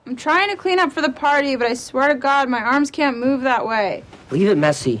I'm trying to clean up for the party, but I swear to God, my arms can't move that way. Leave it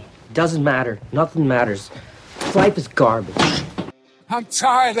messy. Doesn't matter. Nothing matters. Life is garbage. I'm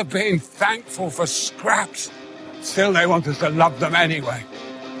tired of being thankful for scraps. Still, they want us to love them anyway.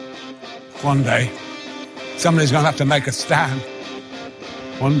 One day, somebody's going to have to make a stand.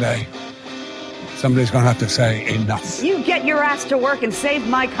 One day, somebody's going to have to say enough. You get your ass to work and save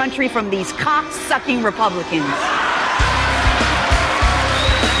my country from these cock-sucking Republicans.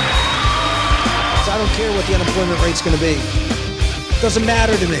 I don't care what the unemployment rate's going to be. Doesn't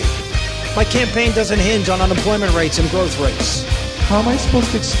matter to me. My campaign doesn't hinge on unemployment rates and growth rates. How am I supposed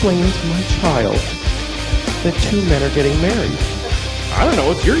to explain to my child that two men are getting married? I don't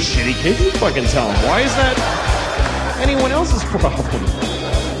know. It's your shitty kid. You fucking tell him. Why is that anyone else's problem?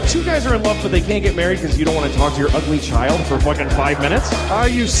 Two guys are in love, but they can't get married because you don't want to talk to your ugly child for fucking 5 minutes? Are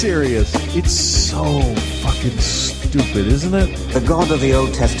you serious? It's so fucking stupid, isn't it? The God of the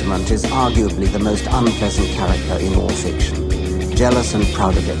Old Testament is arguably the most unpleasant character in all fiction. Jealous and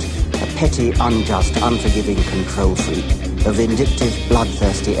proud of it. A petty, unjust, unforgiving control freak. A vindictive,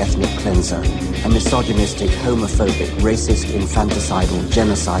 bloodthirsty ethnic cleanser. A misogynistic, homophobic, racist, infanticidal,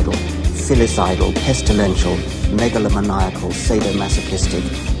 genocidal, filicidal, pestilential, megalomaniacal, sadomasochistic,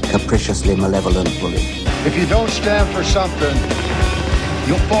 capriciously malevolent bully. If you don't stand for something,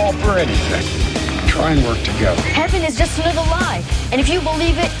 you'll fall for anything. Try and work together. Heaven is just another lie. And if you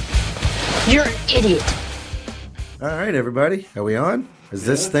believe it, you're an idiot. All right, everybody. Are we on? Is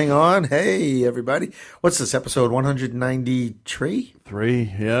this thing on? Hey, everybody. What's this, episode 193?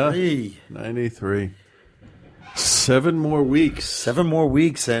 93. 7 more weeks. 7 more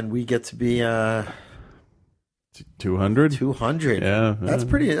weeks, and we get to be 200? 200. Yeah.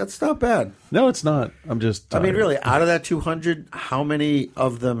 That's not bad. No, it's not. I'm just tired. I mean, really, out of that 200, how many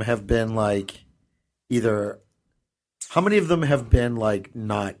of them have been like how many of them have been like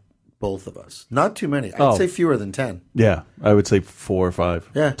not both of us? Not too many. I'd say fewer than 10. Yeah, I would say 4 or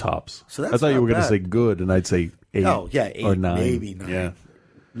 5 tops. So that's I thought you were going to bad. say good, and I'd say 8. Oh, yeah, 8 or 9. Maybe 9. Yeah.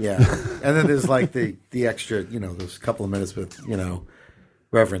 Yeah. And then there's like the extra, those couple of minutes with,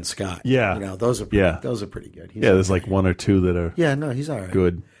 Reverend Scott. Yeah. Those are pretty good. He's there's like 1 or 2 that are Yeah, no, he's all right.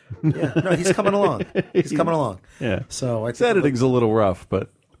 good. Yeah, no, he's coming along. He's coming along. Yeah. So His editing's a little rough,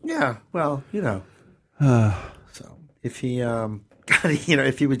 but yeah, well, so if he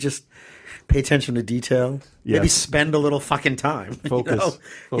if he would just pay attention to detail, maybe spend a little fucking time. Focus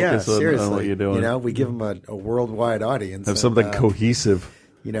seriously. on what you're doing. We give him a worldwide audience. Have something cohesive.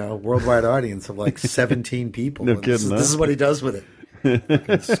 Worldwide audience of like 17 people. No kidding. This is what he does with it.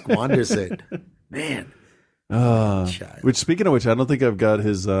 Squanders it. Man. Which, speaking of which, I don't think I've got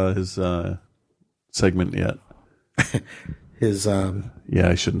his segment yet. His yeah,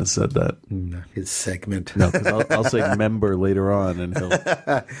 I shouldn't have said that. His segment. No, because I'll say member later on, and he'll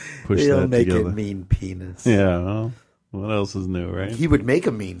push he'll that make together. it mean penis. Yeah. Well, what else is new, right? He would make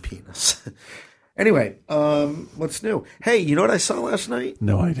a mean penis. Anyway, what's new? Hey, you know what I saw last night?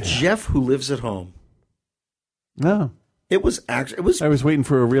 No idea. Jeff, who lives at home. No. It was actually. I was waiting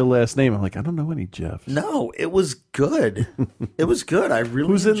for a real last name. I'm like, I don't know any Jeffs. No, it was good. It was good. I really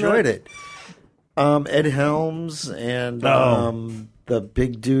Who's in enjoyed that? it. Ed Helms and the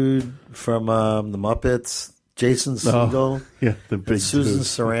big dude from the Muppets, Jason Segel. Yeah, the big and Susan dude.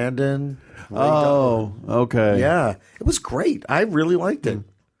 Sarandon. Oh, okay. Yeah, it was great. I really liked it.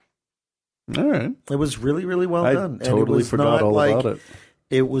 All right. It was really, really well I done. totally and it was forgot not all like, about it.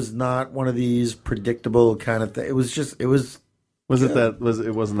 It was not one of these predictable kind of thing. It was just, it was. Was it that?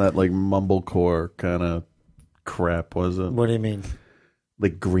 It wasn't that like mumblecore kind of crap? Was it? What do you mean?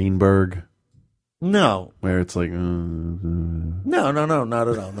 Like Greenberg? No. Where it's like, no, not at all, not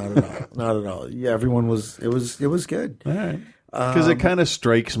at all. Yeah, everyone was. It was good. All right. Because it kind of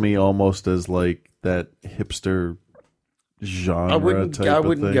strikes me almost as like that hipster genre. I wouldn't type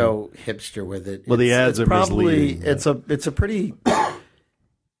of thing. go hipster with it. Well, the ads are probably misleading. it's a pretty.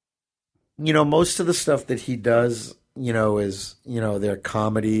 Most of the stuff that he does, is they're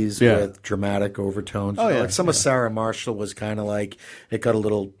comedies with dramatic overtones. Oh, yeah. Like some of Sarah Marshall was kind of like it got a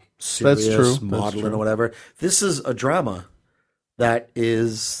little serious, That's true. maudlin or whatever. This is a drama that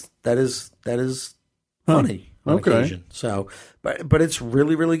is funny on occasion. So, but it's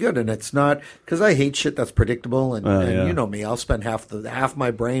really, really good, and it's not because I hate shit that's predictable, and you know me, I'll spend half my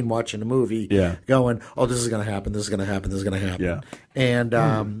brain watching a movie, going, oh, this is going to happen, this is going to happen, this is going to happen, and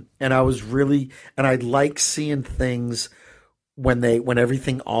I was really, and I like seeing things when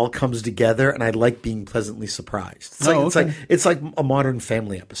everything all comes together, and I like being pleasantly surprised. It's like a Modern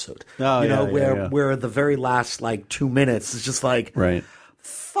Family episode, where the very last like 2 minutes is just like,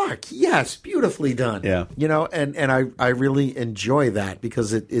 fuck fuck, yes, beautifully done. Yeah. You know, and I really enjoy that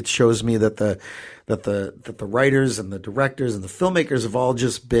because it shows me that the writers and the directors and the filmmakers have all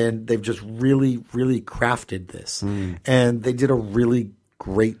they've just really, really crafted this. And they did a really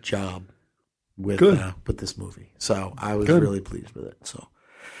great job with this movie. So I was really pleased with it. So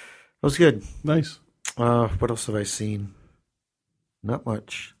it was good. Nice. What else have I seen? Not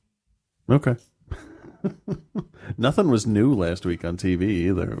much. Okay. Nothing was new last week on TV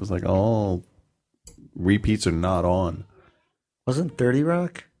either. It was like all repeats are not on. Wasn't 30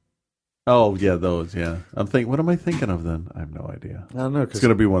 Rock? Oh, yeah, those, yeah. What am I thinking of then? I have no idea. I don't know. It's going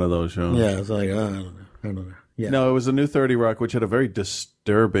to be one of those shows. Yeah, it's like, I don't know. Yeah. No, it was a new 30 Rock, which had a very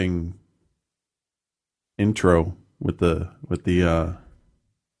disturbing intro with the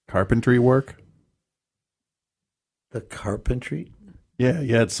carpentry work. The carpentry? Yeah,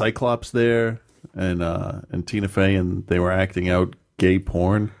 you had Cyclops there and Tina Fey, and they were acting out gay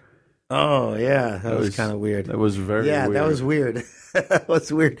porn. Oh, yeah. That was kind of weird. That was very weird. Yeah, that was weird. That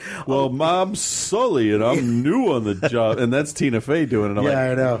was weird. Well, Mom's Sully, and I'm new on the job. And that's Tina Fey doing it. And I'm like,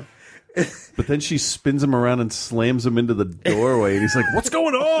 I know. But then she spins him around and slams him into the doorway. And he's like, what's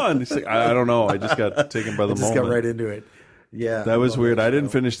going on? He's like, I don't know. I just got taken by the moment. Got right into it. Yeah. That was weird. I didn't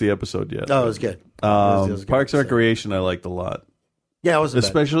finish the episode yet. Oh, it was good. It was Parks and Recreation I liked a lot. Yeah, it was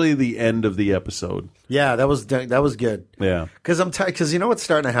especially the end of the episode. Yeah, that was good. Yeah, because you know what's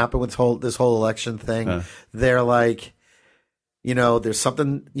starting to happen with this whole election thing. They're like, there's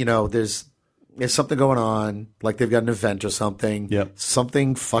something, there's something going on. Like they've got an event or something. Yeah,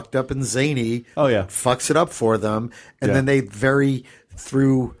 something fucked up and zany. Oh yeah, fucks it up for them, and then they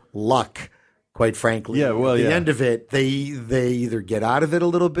through luck. Quite frankly, at the end of it, they either get out of it a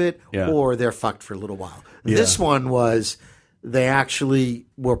little bit or they're fucked for a little while. Yeah. This one was. They actually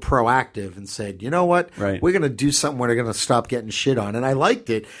were proactive and said, you know what? Right. We're going to do something where they're going to stop getting shit on. And I liked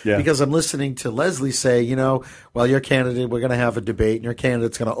it because I'm listening to Leslie say, well, your candidate, we're going to have a debate and your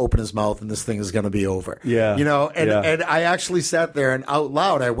candidate's going to open his mouth and this thing is going to be over. Yeah. And I actually sat there and out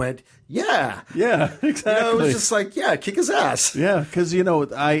loud I went, yeah, exactly. It was just like, kick his ass. Yeah, because in the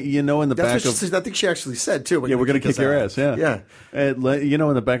That's back of I think she actually said too. We're going to kick your ass. Yeah. And,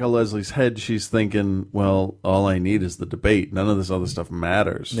 in the back of Leslie's head, she's thinking, well, all I need is the debate. None of this other stuff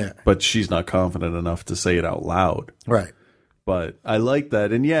matters. Yeah. But she's not confident enough to say it out loud. Right. But I like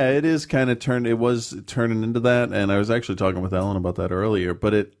that, and it is kind of it was turning into that. And I was actually talking with Ellen about that earlier.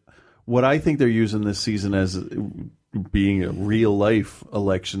 But what I think they're using this season as being a real life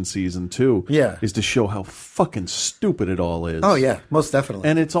election season too, is to show how fucking stupid it all is. Oh yeah, most definitely.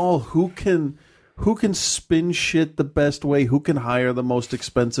 And it's all who can spin shit the best way, who can hire the most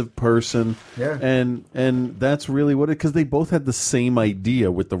expensive person. Yeah. And that's really what because they both had the same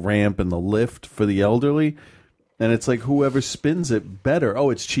idea with the ramp and the lift for the elderly. And it's like whoever spins it better. Oh,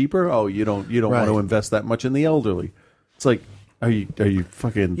 it's cheaper. Oh, you don't want to invest that much in the elderly. It's like, are you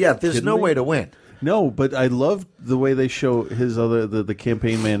fucking there's no way to win. No, but I love the way they show the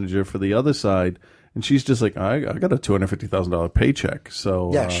campaign manager for the other side, and she's just like, I got a $250,000 paycheck,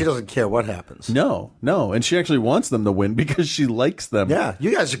 so she doesn't care what happens. No, and she actually wants them to win because she likes them. Yeah,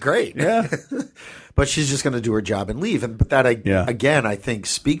 you guys are great. Yeah, but she's just going to do her job and leave, but that again I think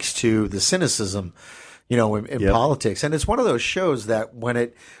speaks to the cynicism, in politics, and it's one of those shows that when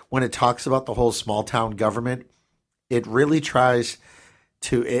it talks about the whole small town government, it really tries.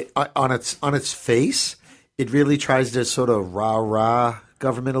 On its face, it really tries to sort of rah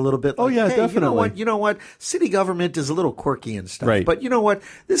government a little bit. Like, hey, definitely. You know what? City government is a little quirky and stuff. Right. But you know what?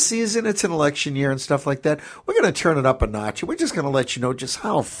 This season, it's an election year and stuff like that. We're going to turn it up a notch. We're just going to let you know just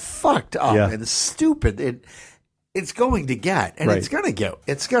how fucked up and stupid it's going to get, and it's going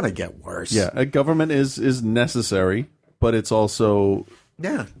to get worse. Yeah, a government is necessary, but it's also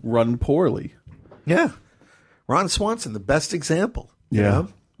run poorly. Yeah, Ron Swanson, the best example. Yeah.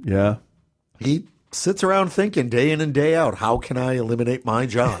 He sits around thinking day in and day out, how can I eliminate my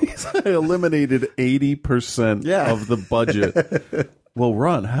job? I eliminated 80% of the budget. Well,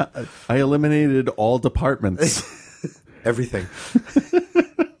 Ron, I eliminated all departments. Everything.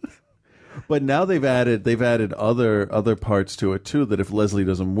 But now they've added other parts to it too, that if Leslie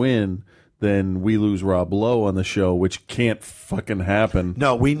doesn't win, then we lose Rob Lowe on the show, which can't fucking happen.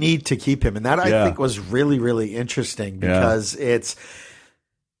 No, we need to keep him. And that I think was really, really interesting because it's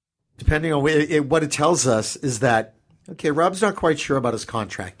depending on what it tells us is that, okay, Rob's not quite sure about his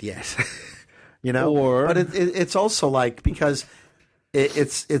contract yet, but it's also like, because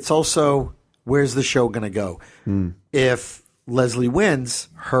it's also, where's the show going to go? If Leslie wins,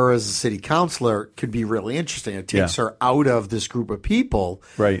 her as a city councilor could be really interesting. It takes her out of this group of people,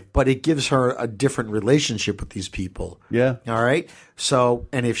 right? But it gives her a different relationship with these people. Yeah. All right. So,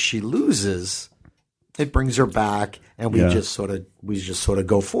 and if she loses, it brings her back, and we just sort of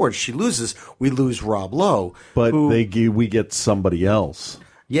go forward. She loses, we lose Rob Lowe, but we get somebody else.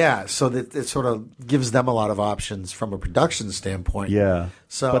 Yeah, so that it sort of gives them a lot of options from a production standpoint. Yeah.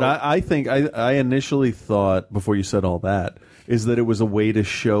 So, but I think I initially thought, before you said all that, is that it was a way to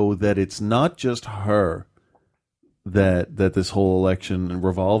show that it's not just her that this whole election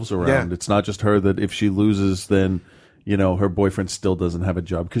revolves around. Yeah. It's not just her that if she loses, then, her boyfriend still doesn't have a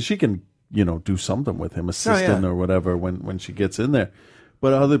job, because she can, do something with him, assistant or whatever when she gets in there.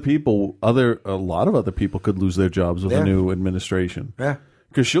 But a lot of other people could lose their jobs with a new administration. Yeah.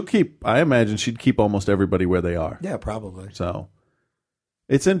 Because I imagine she'd keep almost everybody where they are. Yeah, probably. So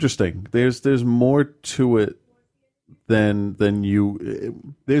it's interesting. There's more to it than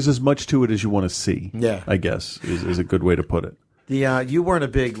there's as much to it as you want to see. Yeah. I guess is a good way to put it. You weren't a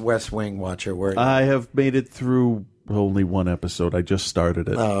big West Wing watcher, were you? I have made it through only one episode. I just started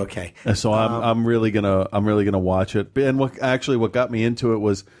it. Oh, okay. So I'm really gonna watch it. And what got me into it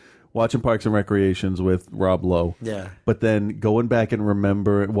was watching Parks and Recreations with Rob Lowe. Yeah. But then going back and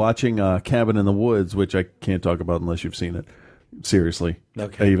watching Cabin in the Woods, which I can't talk about unless you've seen it. Seriously.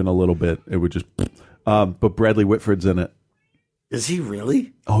 Okay. Even a little bit. It would just... but Bradley Whitford's in it. Is he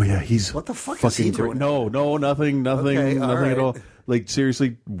really? Oh, yeah. He's what the fuck is he doing? No, nothing Okay, at all. Like,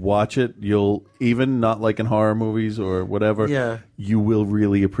 seriously, watch it. You'll, even not like in horror movies or whatever, you will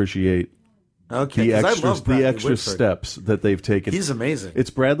really appreciate the extra steps that they've taken. He's amazing. It's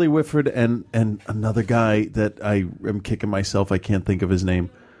Bradley Whitford and another guy that I am kicking myself. I can't think of his name.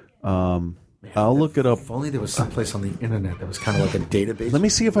 I'll look it up. If only there was someplace on the internet that was kind of like a database. Let me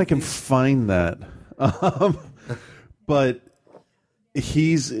see if I can find that. But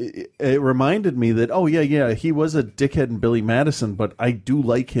it reminded me that, he was a dickhead in Billy Madison, but I do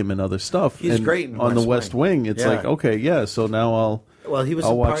like him in other stuff. He's great on the West Wing. It's like, okay, so now I'll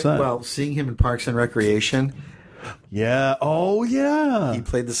watch that. Well, seeing him in Parks and Recreation. Yeah. Oh, yeah. He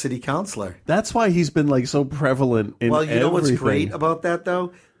played the city councilor. That's why he's been like so prevalent in Well, you know what's everything. great about that,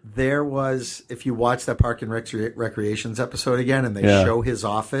 though? There was, if you watch that Park and Recreations episode again, and they show his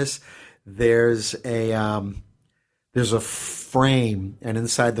office, there's a frame, and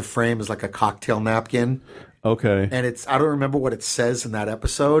inside the frame is like a cocktail napkin. Okay. And I don't remember what it says in that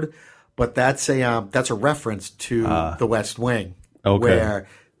episode, but that's a reference to the West Wing. Okay. Where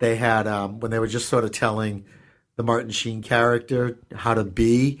they had when they were just sort of telling the Martin Sheen character how to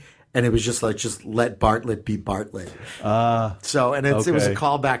be, and it was just let Bartlett be Bartlett. So it was a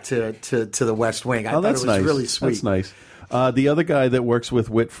callback to the West Wing. I thought it was really sweet. That's nice. The other guy that works with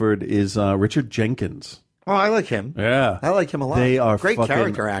Whitford is Richard Jenkins. Oh, I like him. Yeah, I like him a lot. They are great fucking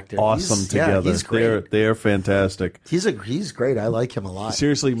character actor. Awesome together. He's great. They're fantastic. He's great. I like him a lot.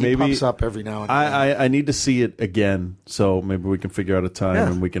 Seriously, he maybe pops up every now and then. I need to see it again, so maybe we can figure out a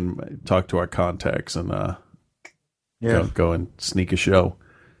time and we can talk to our contacts and go and sneak a show,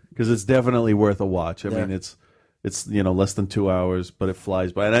 because it's definitely worth a watch. I mean, it's less than 2 hours, but it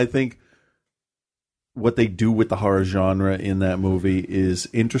flies by, and I think what they do with the horror genre in that movie is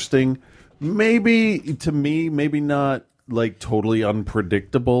interesting. Maybe to me, maybe not like totally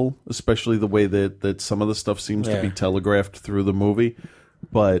unpredictable, especially the way that some of the stuff seems to be telegraphed through the movie.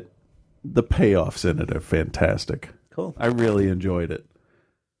 But the payoffs in it are fantastic. Cool. I really enjoyed it.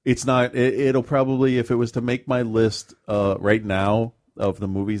 It's not. It'll probably, if it was to make my list right now of the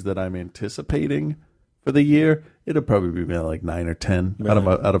movies that I'm anticipating for the year, it'll probably be like 9 or 10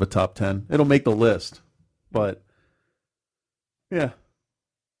 out of a top 10. It'll make the list, but yeah.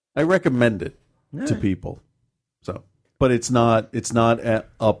 I recommend it to people. So, but it's not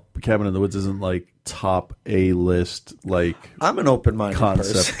up. Cabin in the Woods isn't like top A list, like I'm an open-minded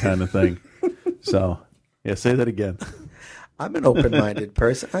concept person. kind of thing. So, yeah, say that again. I'm an open-minded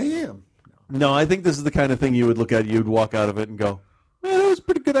person. I am. No, I think this is the kind of thing you would look at. You'd walk out of it and go, "Man, that was a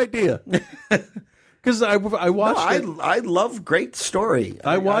pretty good idea." Because I watched it. I love great story.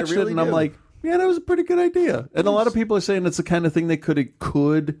 I watched it and I'm like, yeah, that was a pretty good idea. And a lot of people are saying it's the kind of thing that could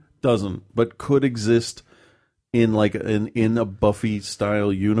exist in like in a Buffy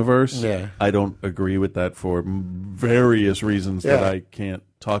style universe. Yeah. I don't agree with that for various reasons that I can't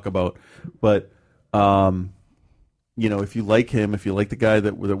talk about. But if you like him, if you like the guy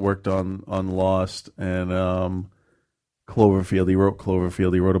that worked on Lost and Cloverfield, he wrote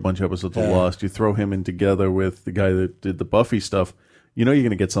Cloverfield, he wrote a bunch of episodes of Lost. You throw him in together with the guy that did the Buffy stuff, you're going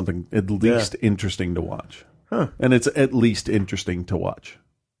to get something at least interesting to watch. Huh. And it's at least interesting to watch.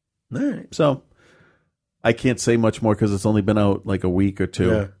 All right. So, I can't say much more because it's only been out like a week or two.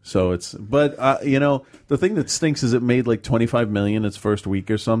 Yeah. So but the thing that stinks is it made like $25 million its first week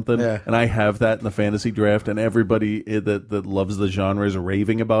or something. Yeah. And I have that in the fantasy draft, and everybody that loves the genre is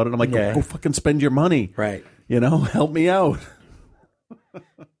raving about it. I'm like, go fucking spend your money. Right. Help me out.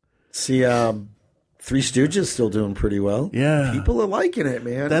 See, Three Stooges still doing pretty well. Yeah. People are liking it,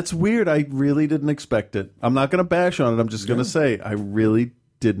 man. That's weird. I really didn't expect it. I'm not going to bash on it. I'm just going to say I really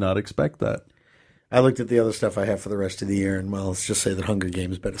did not expect that. I looked at the other stuff I have for the rest of the year, and let's just say that Hunger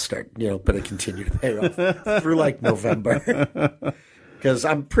Games better continue to pay off through like November. Because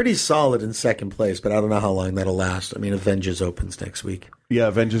I'm pretty solid in second place, but I don't know how long that'll last. I mean, Avengers opens next week. Yeah,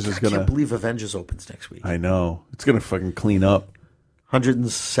 Avengers is going to... I can't believe Avengers opens next week. I know. It's going to fucking clean up.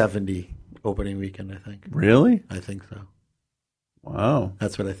 170 opening weekend, I think. Really? I think so. Wow.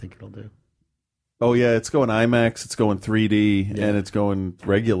 That's what I think it'll do. Oh, yeah, it's going IMAX, it's going 3D, and it's going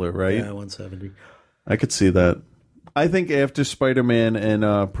regular, right? Yeah, 170. I could see that. I think after Spider-Man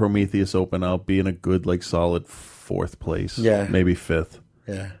and Prometheus open, I'll be in a good, solid fourth place. Yeah. Maybe fifth.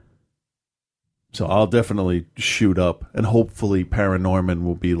 Yeah. So I'll definitely shoot up, and hopefully Paranorman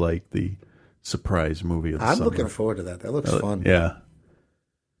will be the surprise movie of the I'm summer. looking forward to that. That looks fun. Yeah.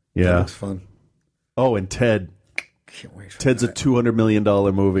 Yeah. That looks fun. Oh, and Ted. Can't wait for Ted's that. a $200 million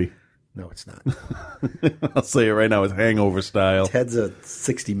movie. No, it's not. I'll say it right now. It's Hangover style. Ted's a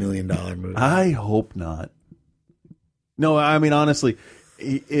 $60 million movie. I hope not. No, I mean, honestly,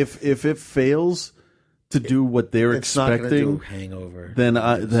 if it fails to do what they're It's not expecting, gonna do Hangover. then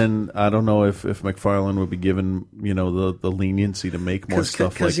I don't know if McFarlane would be given the leniency to make more stuff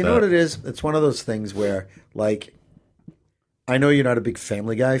like that. Because you know what it is? It's one of those things where, I know you're not a big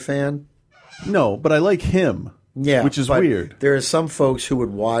Family Guy fan. No, but I like him. Yeah, which is but weird. There are some folks who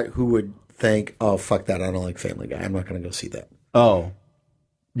would think, "Oh, fuck that! I don't like Family Guy. I'm not going to go see that." Oh,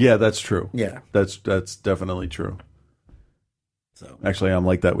 yeah, that's true. Yeah, that's definitely true. So actually, I'm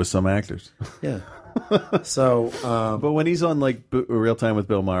like that with some actors. Yeah. So, but when he's on Real Time with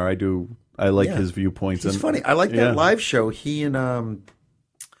Bill Maher, I like his viewpoints. He's funny. I like that live show. He and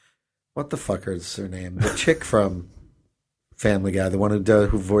what the fuck is her name? The chick from Family Guy, the one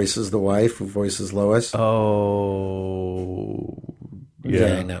who voices the wife, who voices Lois. Oh,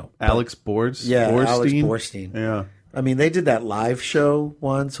 yeah, I know. Alex Borstein. Yeah, Alex Borstein. Yeah. I mean, they did that live show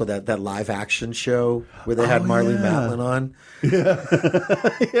once, so that live action show where they had Marlene Matlin on. Yeah.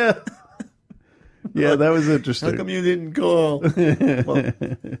 Yeah. Yeah, that was interesting. How come you didn't call?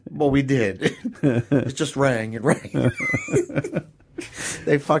 Well, we did. It just rang and rang.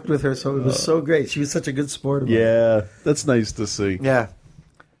 They fucked with her, so it was so great. She was such a good sport about it. Yeah, that's nice to see. Yeah.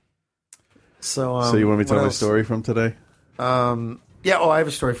 So you want me to tell my story from today? Yeah. Oh, I have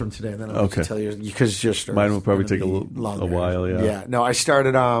a story from today. Then I'll just tell you because your story. Mine will probably take a while. Yeah. Yeah. No, I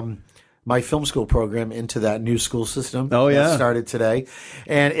started my film school program into that new school system. Oh yeah. That started today,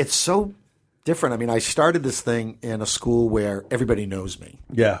 and it's so different. I mean, I started this thing in a school where everybody knows me.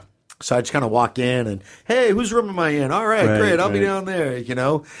 Yeah. So I just kind of walk in and, hey, whose room am I in? All right, great. I'll be down there,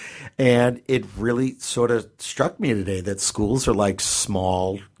 And it really sort of struck me today that schools are like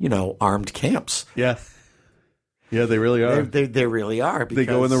small, armed camps. Yeah. Yeah, they really are. They really are. They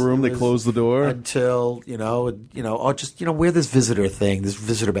go in the room, they close the door. Until, wear this visitor thing, this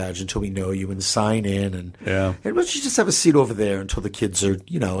visitor badge until we know you and sign in. And why don't you just have a seat over there until the kids are,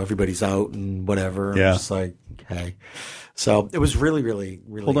 everybody's out and whatever. Yeah. I'm just like, okay. So it was really, really,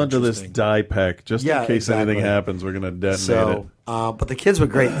 really Hold on to this die pack just in case anything happens. We're going to detonate it. But the kids were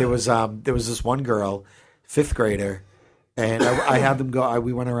great. There was this one girl, 5th grader, and I had them go.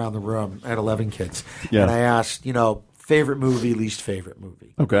 We went around the room. I had 11 kids, and I asked, favorite movie, least favorite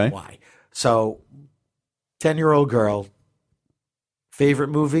movie. Okay, why? So, 10-year-old girl, favorite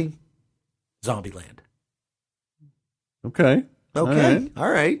movie, Zombieland. Okay. Okay.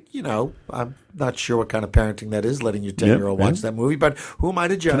 All right. I'm not sure what kind of parenting that is, letting your 10-year-old watch that movie, but who am I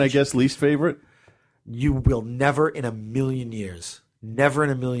to judge? Can I guess least favorite? You will never in a million years. Never in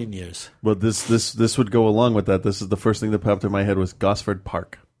a million years. Well, this would go along with that. This is the first thing that popped in my head was Gosford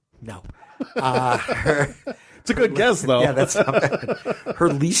Park. No. It's a good guess, though. Yeah, that's not bad. Her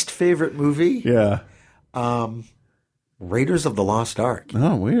least favorite movie? Yeah. Raiders of the Lost Ark.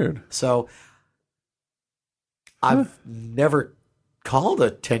 Oh, weird. So, I've never called a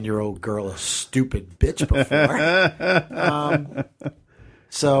 10-year-old girl a stupid bitch before.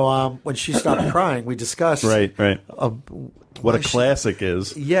 So when she stopped crying, we discussed right. What a classic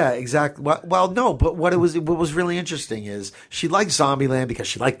is. Yeah, exactly. Well, no, but what was really interesting is she liked Zombieland because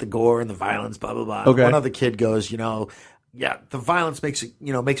she liked the gore and the violence, blah blah blah. Okay. One other kid goes, yeah, the violence makes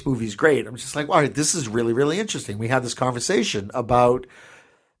movies great. I'm just like, wow, this is really, really interesting. We had this conversation about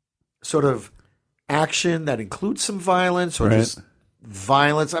sort of action that includes some violence or Right. just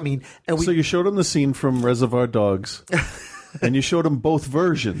violence. I mean, and we So you showed him the scene from Reservoir Dogs, and you showed him both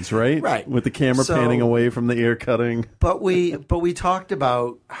versions, right? Right. With the camera So- panning away from the ear cutting. But we talked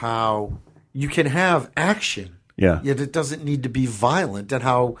about how you can have action, Yeah. yet it doesn't need to be violent, and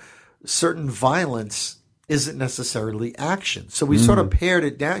how certain violence isn't necessarily action. So we sort of pared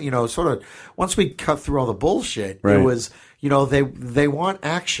it down. Sort of once we cut through all the bullshit, Right. it was they want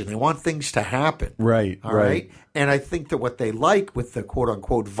action, they want things to happen, Right. all right. And I think that what they like with the quote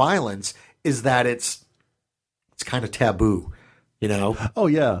unquote violence is that it's kind of taboo, Oh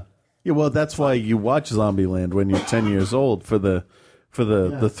yeah. Yeah. Well, that's why you watch Zombieland when you're 10 years old for the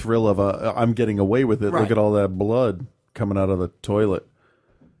thrill of I'm getting away with it. Right. Look at all that blood coming out of the toilet.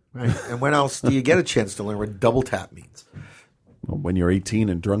 Right. And when else do you get a chance to learn what double tap means? Well, when you're 18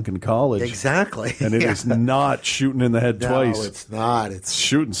 and drunk in college. Exactly. And it is not shooting in the head twice. No, it's not. It's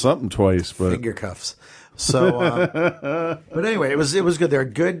shooting something twice, but finger cuffs. So, but anyway, it was good. They're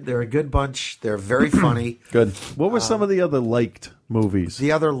good. They're a good bunch. They're very funny. Good. What were some of the other liked movies?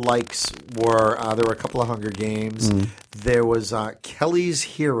 The other likes were there were a couple of Hunger Games. There was Kelly's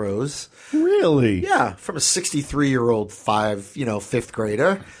Heroes. Really? Yeah, from a 63-year-old fifth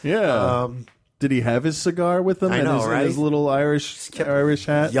grader. Yeah. Did he have his cigar with him? I know, and right? his little Irish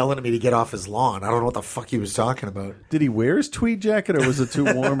hat? Yelling at me to get off his lawn. I don't know what the fuck he was talking about. Did he wear his tweed jacket or was it too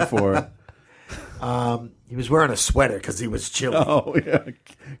warm for it? He was wearing a sweater because he was chilly. Oh, yeah.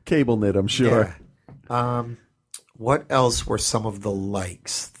 Cable knit, I'm sure. Yeah. What else were some of the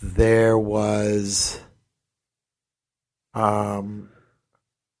likes? There was, I don't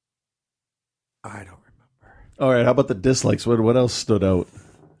remember. All right, how about the dislikes? What else stood out?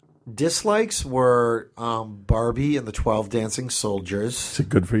 Dislikes were Barbie and the 12 Dancing Soldiers.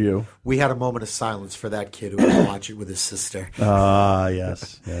 Good for you. We had a moment of silence for that kid who was watching with his sister. Ah,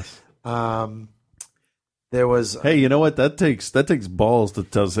 yes. There was Hey, you know what? That takes balls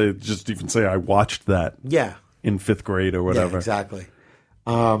to just even say I watched that. Yeah. In 5th grade or whatever. Yeah, exactly.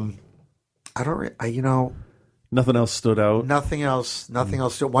 Nothing else stood out. Nothing else.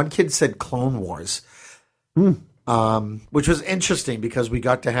 One kid said Clone Wars, which was interesting because we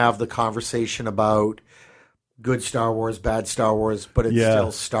got to have the conversation about good Star Wars, bad Star Wars, but it's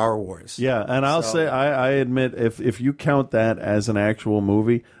still Star Wars. Yeah, and I'll say I admit if you count that as an actual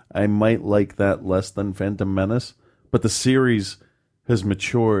movie, I might like that less than Phantom Menace, but the series has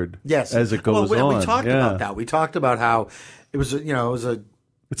matured as it goes on. We talked about that. We talked about how it was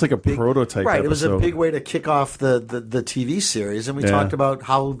it's like a prototype right. episode. It was a big way to kick off the TV series, and we talked about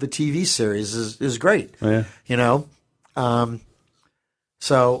how the TV series is great. Yeah.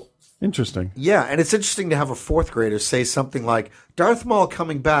 So interesting. Yeah, and it's interesting to have a 4th grader say something like, Darth Maul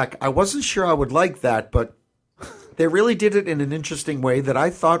coming back, I wasn't sure I would like that, but they really did it in an interesting way that I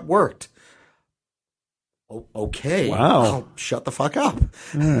thought worked. Okay. Wow. I'll shut the fuck up.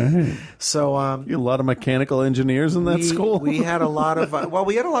 All right. So, you had a lot of mechanical engineers in that school? We had a lot of,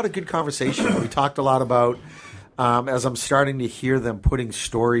 we had a lot of good conversation. We talked a lot about, as I'm starting to hear them putting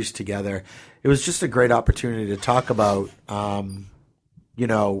stories together, it was just a great opportunity to talk about,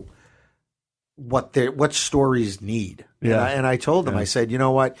 what stories need. Yeah. And I told them, I said, you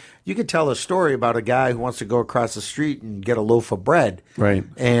know what? You could tell a story about a guy who wants to go across the street and get a loaf of bread. Right.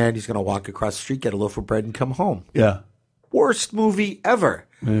 And he's going to walk across the street, get a loaf of bread, and come home. Yeah. Worst movie ever.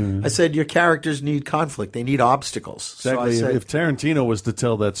 I said, your characters need conflict. They need obstacles. Exactly. So I said, if Tarantino was to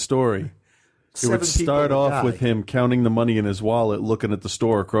tell that story, it 7 would people start would off die. with him counting the money in his wallet, looking at the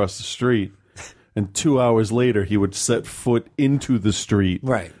store across the street. And 2 hours later, he would set foot into the street,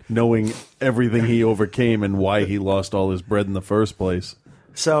 right, knowing everything he overcame and why he lost all his bread in the first place.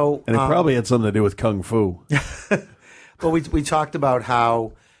 So, and it probably had something to do with kung fu. But we talked about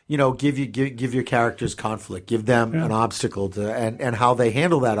how give your characters conflict, give them an obstacle to, and how they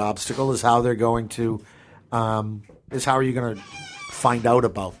handle that obstacle is how they're going to is how are you going to find out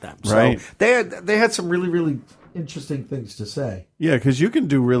about them. Right. So they had some really, really interesting things to say. Yeah, because you can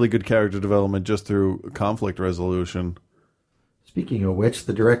do really good character development just through conflict resolution. Speaking of which,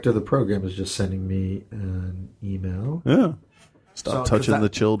 the director of the program is just sending me an email. Yeah. Stop touching the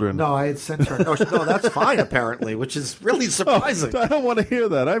children. No, I had sent her. No, that's fine, apparently, which is really surprising. I don't want to hear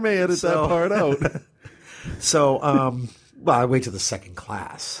that. I may edit that part out. So, well, I wait to the second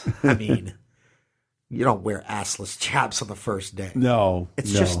class. I mean, you don't wear assless chaps on the first day. No.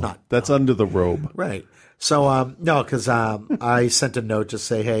 It's just not. That's under the robe. Right. So, no, because I sent a note to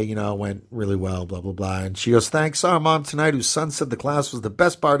say, hey, it went really well, blah, blah, blah. And she goes, thanks. Saw our mom tonight whose son said the class was the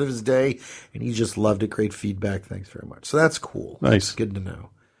best part of his day, and he just loved it. Great feedback. Thanks very much. So that's cool. Nice. That's good to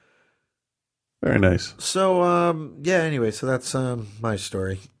know. Very nice. So, yeah, anyway, so that's my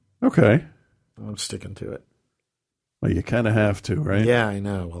story. Okay. I'm sticking to it. Well, you kind of have to, right? Yeah, I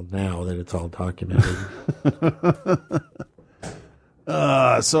know. Well, now that it's all documented.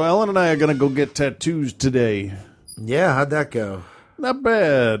 So Ellen and I are going to go get tattoos today. Yeah, how'd that go? Not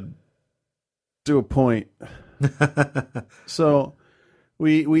bad. To a point. So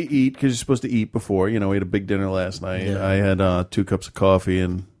we eat because you're supposed to eat before. We had a big dinner last night. Yeah. I had 2 cups of coffee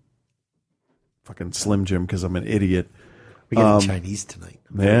and fucking Slim Jim because I'm an idiot. We're getting Chinese tonight.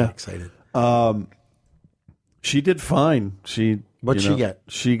 I'm very excited. She did fine. What'd she get?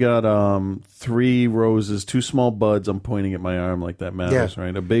 She got 3 roses, 2 small buds. I'm pointing at my arm like that matters,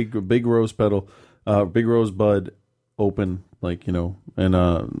 right? A big rose petal, big rose bud, open, and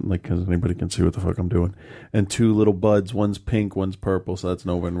like because anybody can see what the fuck I'm doing. And 2 little buds. One's pink, one's purple. So that's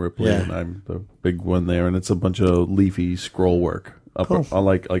Nova and Ripley, and I'm the big one there. And it's a bunch of leafy scroll work up,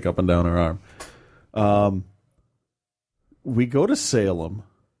 like up and down her arm. We go to Salem.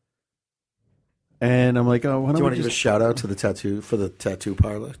 And I'm like, oh, why don't Do you want we to give a shout out to the tattoo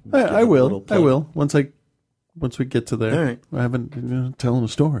parlor? I will. Once we get to there. All right. I haven't telling a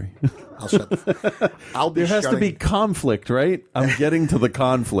story. I'll shut. There has to be conflict, right? I'm getting to the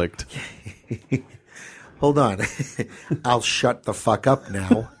conflict. Hold on. I'll shut the fuck up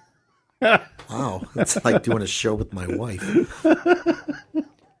now. Wow, it's like doing a show with my wife.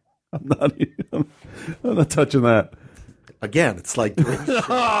 I'm not touching that. Again, it's like doing a show.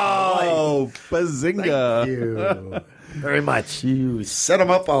 Oh, bazinga. Thank you very much. You set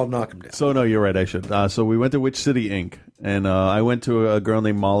them up, I'll knock them down. So, no, you're right, I should. So we went to Witch City Inc., and I went to a girl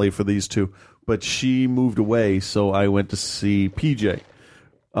named Molly for these 2, but she moved away, so I went to see PJ.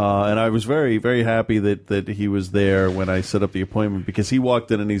 And I was very, very happy that he was there when I set up the appointment, because he walked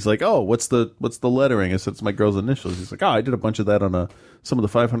in and he's like, oh, what's the lettering? I said, it's my girl's initials. He's like, oh, I did a bunch of that on some of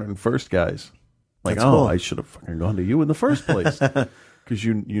the 501st guys. Like, That's cool. I should have fucking gone to you in the first place, because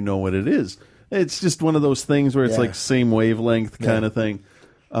you know what it is. It's just one of those things where it's like same wavelength kind of thing.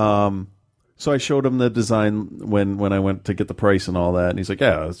 So I showed him the design when I went to get the price and all that, and he's like,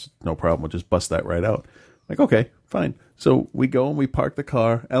 yeah, that's no problem. We'll just bust that right out. I'm like, okay, fine. So we go and we park the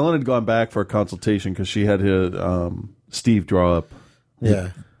car. Ellen had gone back for a consultation because she had Steve draw up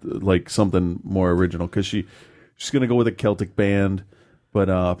like something more original, because she's going to go with a Celtic band. But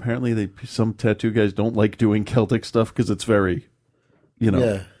apparently some tattoo guys don't like doing Celtic stuff because it's very,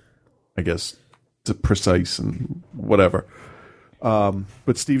 I guess, precise and whatever.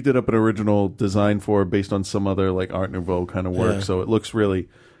 But Steve did up an original design for her based on some other like Art Nouveau kind of work. So it looks really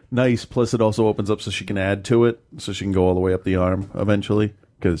nice. Plus it also opens up so she can add to it. So she can go all the way up the arm eventually,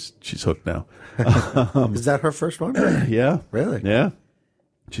 because she's hooked now. Is that her first one? Yeah. Really? Yeah.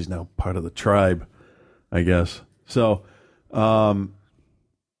 She's now part of the tribe, I guess. So...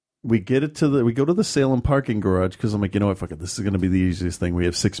 we go to the Salem parking garage, because I'm like, you know what, fuck it, this is going to be the easiest thing. We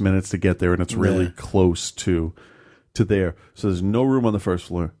have 6 minutes to get there, and it's really close to there. So there's no room on the first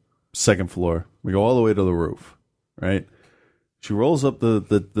floor. Second floor, we go all the way to the roof, right? She rolls up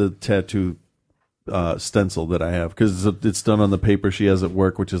the tattoo stencil that I have, because it's done on the paper she has at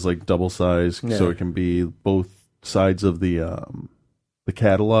work, which is like double size, so it can be both sides of the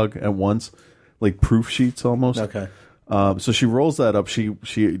catalog at once, like proof sheets almost. Okay. So she rolls that up. She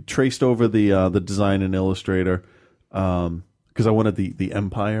traced over the design in Illustrator, because I wanted the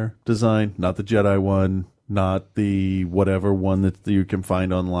Empire design, not the Jedi one, not the whatever one that you can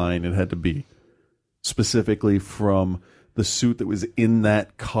find online. It had to be specifically from the suit that was in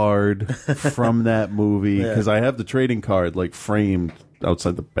that card from that movie, because I have the trading card like framed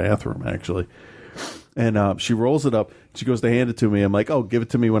outside the bathroom actually. And she rolls it up. She goes to hand it to me. I'm like, oh, give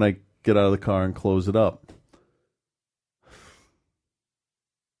it to me when I get out of the car and close it up.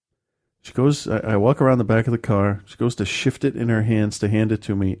 She goes, I walk around the back of the car. She goes to shift it in her hands to hand it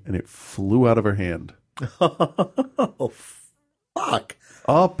to me, and it flew out of her hand. Oh, fuck.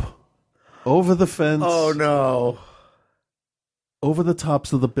 Up, over the fence. Oh, no. Over the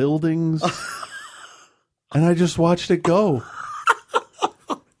tops of the buildings. And I just watched it go.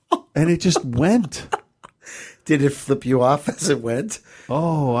 And it just went. Did it flip you off as it went?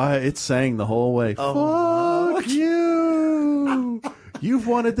 Oh, it sang the whole way. Oh, fuck you. You've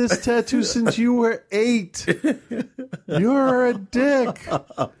wanted this tattoo since you were 8. You're a dick.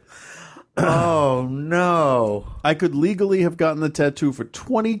 Oh, no. I could legally have gotten the tattoo for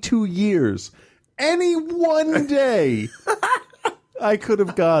 22 years. Any one day, I could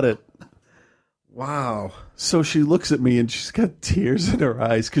have got it. Wow. So she looks at me and she's got tears in her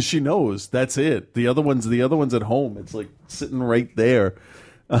eyes because she knows that's it. The other one's at home. It's like sitting right there.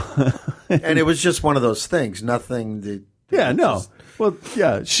 And it was just one of those things. Nothing that... Yeah, no. Well,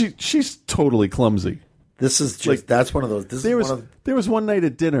 yeah, she's totally clumsy. This is just that's one of those. This there was one night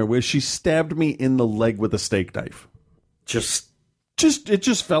at dinner where she stabbed me in the leg with a steak knife. It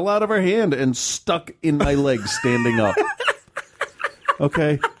just fell out of her hand and stuck in my leg standing up.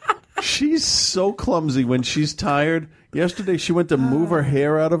 Okay. She's so clumsy when she's tired. Yesterday she went to move her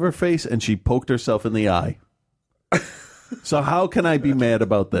hair out of her face and she poked herself in the eye. So how can I be mad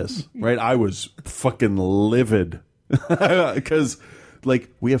about this? Right? I was fucking livid. Because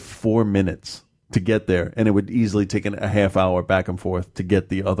we have 4 minutes to get there, and it would easily take a half hour back and forth to get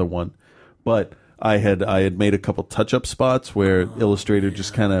the other one. But I had made a couple touch-up spots where Illustrator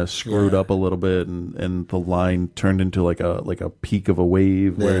just kind of screwed up a little bit, and the line turned into like a peak of a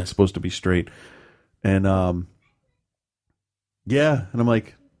wave where it's supposed to be straight. And and I'm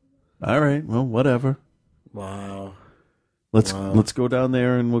like, all right, well, whatever. Wow. Let's go down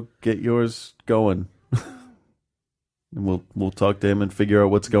there and we'll get yours going. And we'll talk to him and figure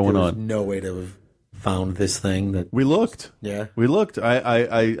out what's going on. No way to have found this thing that we looked. Yeah, we looked.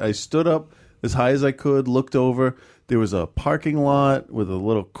 I stood up as high as I could, looked over. There was a parking lot with a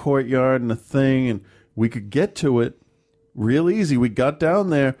little courtyard and a thing, and we could get to it real easy. We got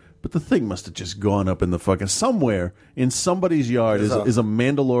down there, but the thing must have just gone up in the fucking somewhere in somebody's yard is a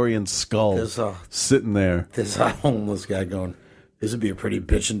Mandalorian skull sitting there. There's a homeless guy going, "This would be a pretty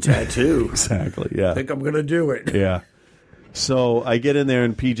bitchin' tattoo." Exactly. Yeah. I think I'm gonna do it. Yeah. So I get in there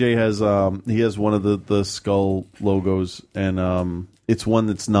and PJ has one of the skull logos, and it's one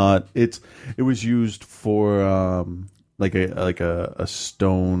that's not it was used for like a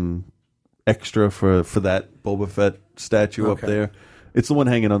stone extra for that Boba Fett statue up there. It's the one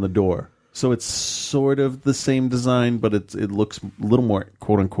hanging on the door. So it's sort of the same design, but it looks a little more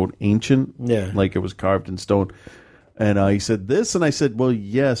quote unquote ancient. Yeah. Like it was carved in stone. And he said this, and I said, well,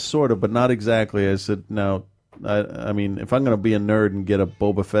 yes, sort of, but not exactly. I said, no. I mean, if I'm going to be a nerd and get a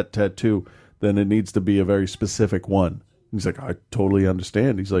Boba Fett tattoo, then it needs to be a very specific one. He's like, I totally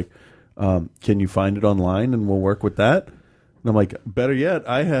understand. He's like, can you find it online and we'll work with that? And I'm like, better yet,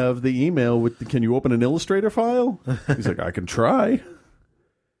 I have the email with can you open an Illustrator file? He's like, I can try.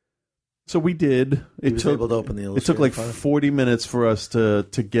 So we did. He was able to open the Illustrator It took like file? 40 minutes for us to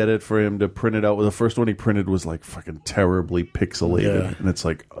get it, for him to print it out. Well, the first one he printed was like fucking terribly pixelated. Yeah. And it's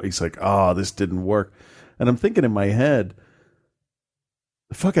like, he's like, this didn't work. And I'm thinking in my head,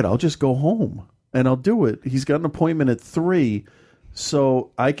 fuck it, I'll just go home and I'll do it. He's got an appointment at 3, so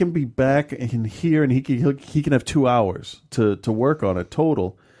I can be back in here, and he can have 2 hours to work on it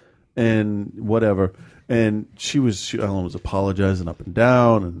total, and whatever. And Ellen was apologizing up and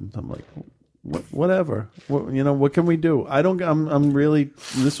down, and I'm like, whatever. What can we do? I'm really.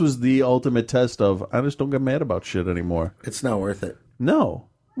 This was the ultimate test of I just don't get mad about shit anymore. It's not worth it. No.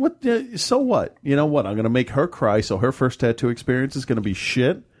 What? So what? You know what? I'm going to make her cry, so her first tattoo experience is going to be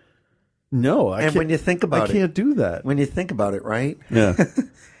shit. No, I can't. When you think about it, I can't do that. When you think about it, right? Yeah. You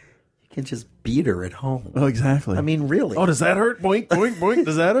can just beat her at home. Oh, exactly. I mean, really. Oh, does that hurt? Boink, boink, boink.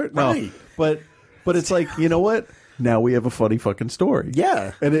 Does that hurt? No. Right. But it's like, you know what? Now we have a funny fucking story.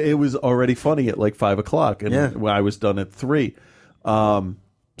 Yeah. And it was already funny at like 5 o'clock, and I was done at 3.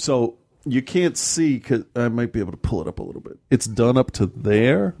 So you can't see, because I might be able to pull it up a little bit. It's done up to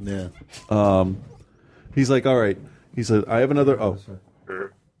there. Yeah. He's like, all right. He said, I have another. Oh,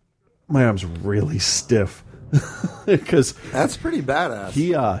 my arm's really stiff. Because that's pretty badass.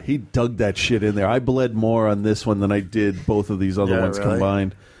 He dug that shit in there. I bled more on this one than I did both of these other ones really?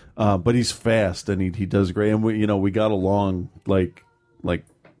 combined. But he's fast and he does great. And we got along like we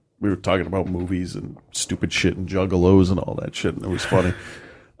were talking about movies and stupid shit and juggalos and all that shit, and it was funny.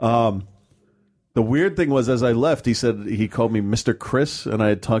 The weird thing was, as I left, he called me Mr. Chris, and I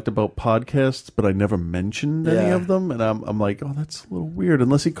had talked about podcasts, but I never mentioned any of them. And I'm like, oh, that's a little weird,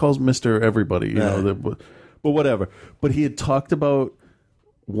 unless he calls Mr. Everybody, you know. But whatever. But he had talked about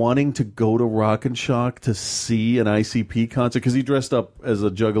wanting to go to Rock and Shock to see an ICP concert, because he dressed up as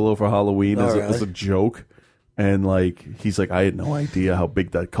a juggalo for Halloween as a joke. And he's like, I had no idea how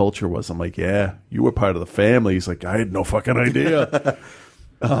big that culture was. I'm like, yeah, you were part of the family. He's like, I had no fucking idea.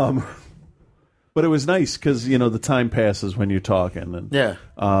 But it was nice because, the time passes when you're talking.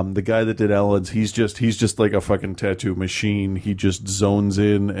 And the guy that did Ellen's, he's just like a fucking tattoo machine. He just zones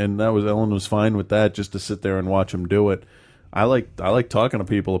in, and Ellen was fine with that, just to sit there and watch him do it. I like talking to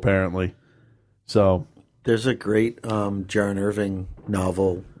people, apparently. So there's a great John Irving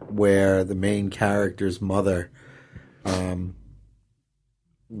novel where the main character's mother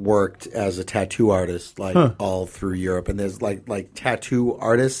worked as a tattoo artist all through Europe, and there's like tattoo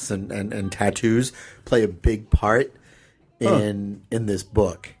artists and tattoos play a big part in this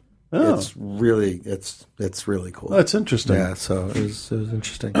book. It's really it's really cool. That's interesting. Yeah, so it was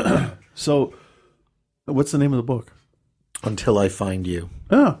interesting. So What's the name of the book? Until I Find You.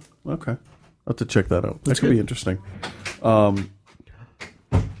 Oh, okay. I'll have to check that out. That could be interesting. Oh,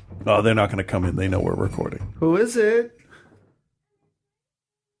 they're not going to come in. They know we're recording. Who is it?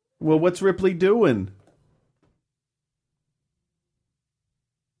 Well, what's Ripley doing?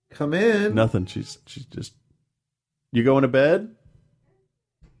 Come in. Nothing. She's just... You going to bed?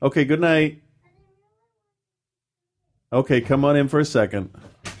 Okay, good night. Okay, come on in for a second.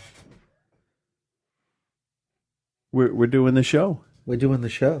 We're doing the show. We're doing the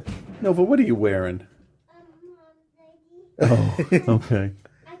show. No, but what are you wearing? Oh, okay.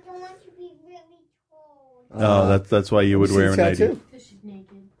 I don't want to be really cold. Oh, that's why you would wear a nightie.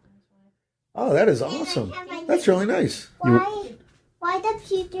 Oh, that is awesome. That's really nice. Why the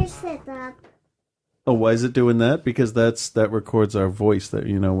computer set up? Oh, why is it doing that? Because that records our voice. That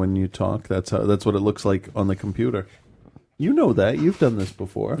when you talk, that's what it looks like on the computer. You know that. You've done this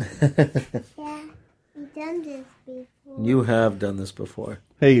before. Yeah, we've done this before. You have done this before.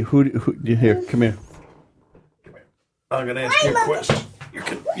 Hey, who here? Come here. I'm gonna ask you a question.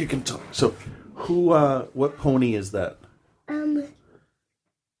 You can talk. So, what pony is that?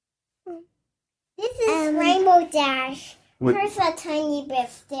 This is Rainbow Dash. There's a tiny bit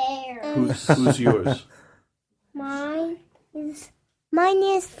there. Who's yours? Mine is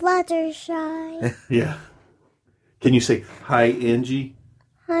Fluttershy. Yeah. Can you say hi, Angie?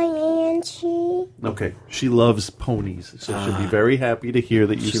 Hi, Angie. Okay. She loves ponies, so she'll be very happy to hear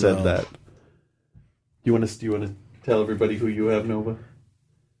that you said that. Do you want to tell everybody who you have, Nova?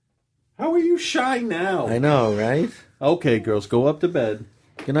 How are you shy now? I know, right? Okay, girls, go up to bed.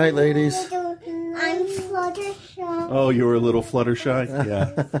 Good night, ladies. I'm Fluttershy. Oh, you were a little Fluttershy?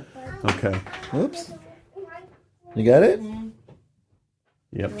 Yeah. Okay. Oops. You got it?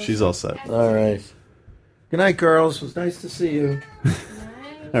 Yep, she's all set. All right. Good night, girls. It was nice to see you.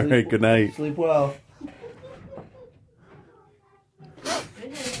 All right, good night. Sleep well.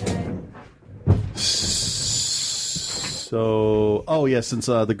 So, since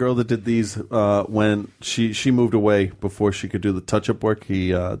the girl that did these, when she moved away before she could do the touch-up work,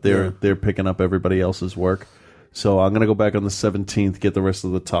 they're picking up everybody else's work. So I'm gonna go back on the 17th, get the rest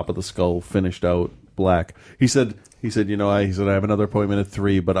of the top of the skull finished out black. He said, I have another appointment at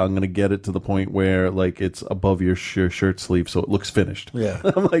 3, but I'm gonna get it to the point where it's above your shirt sleeve, so it looks finished. Yeah,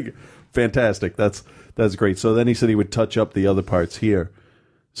 I'm like, fantastic. That's great. So then he said he would touch up the other parts here.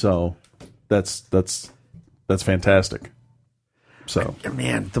 So that's fantastic. So,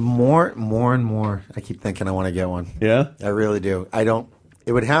 man, the more and more I keep thinking I want to get one. Yeah? I really do.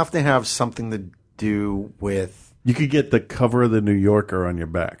 It would have to have something to do with... You could get the cover of the New Yorker on your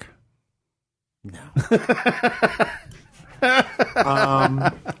back. No.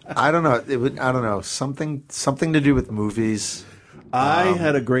 I don't know. I don't know. Something to do with movies. I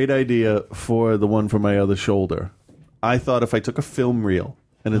had a great idea for the one for my other shoulder. I thought if I took a film reel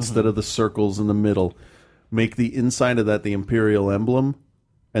and instead of the circles in the middle, make the inside of that the Imperial emblem,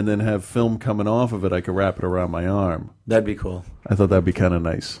 and then have film coming off of it, I could wrap it around my arm. That'd be cool. I thought that'd be kind of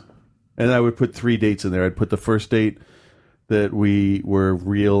nice. And I would put 3 dates in there. I'd put the first date that we were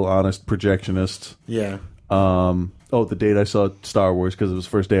real, honest projectionists. Yeah. The date I saw Star Wars, because it was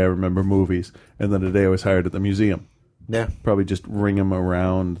the first day I remember movies. And then the day I was hired at the museum. Yeah. Probably just ring them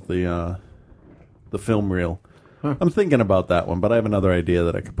around the film reel. Huh. I'm thinking about that one, but I have another idea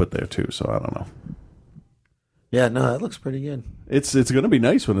that I could put there too, so I don't know. Yeah, no, that looks pretty good. It's going to be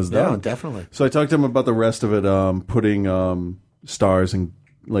nice when it's done. Yeah, definitely. So I talked to him about the rest of it, putting stars and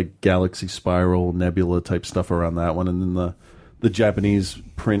galaxy spiral, nebula type stuff around that one, and then the Japanese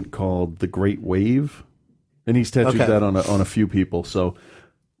print called The Great Wave, and he's tattooed that on a few people, so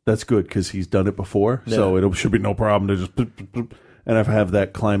that's good because he's done it before, so it should be no problem to just and I have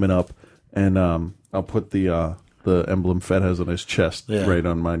that climbing up, and I'll put the emblem Fed has on his chest right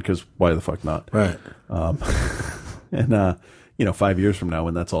on mine, because why the fuck not? Right. And 5 years from now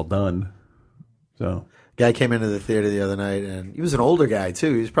when that's all done. So guy came into the theater the other night, and he was an older guy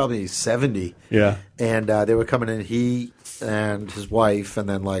too. He was probably 70. Yeah. And they were coming in. He and his wife, and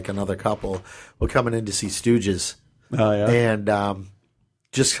then another couple, were coming in to see Stooges. Oh yeah. And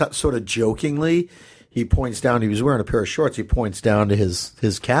just sort of jokingly, he points down. He was wearing a pair of shorts. He points down to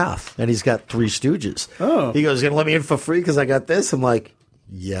his calf, and he's got 3 Stooges. Oh. He goes, "You're gonna let me in for free because I got this?" I'm like,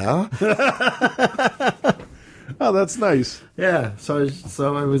 "Yeah." Oh, that's nice. Yeah. So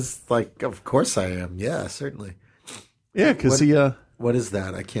I was like, "Of course I am. Yeah, certainly." Yeah, because what is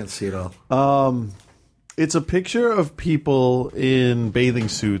that? I can't see it all. It's a picture of people in bathing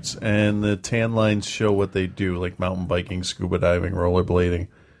suits, and the tan lines show what they do, like mountain biking, scuba diving, rollerblading.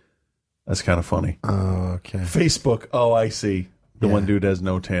 That's kind of funny. Oh, okay. Facebook. Oh, I see. The one dude has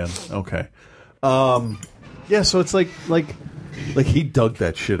no tan. Okay. Yeah, so it's like he dug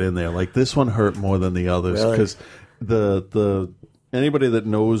that shit in there. Like this one hurt more than the others because the anybody that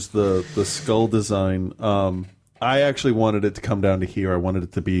knows the skull design, I actually wanted it to come down to here. I wanted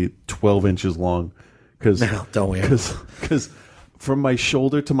it to be 12 inches long because from my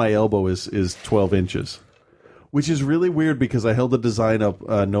shoulder to my elbow is 12 inches. Which is really weird because I held the design up.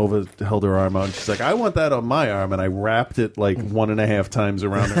 Nova held her arm out, and she's like, "I want that on my arm," and I wrapped it like 1.5 times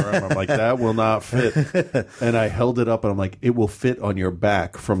around her arm. I'm like, "That will not fit," and I held it up, and I'm like, "It will fit on your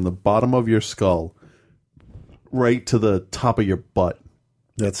back from the bottom of your skull right to the top of your butt."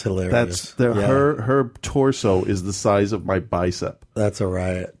 That's hilarious. Her torso is the size of my bicep. That's a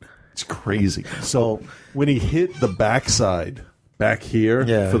riot. It's crazy. So when he hit the backside back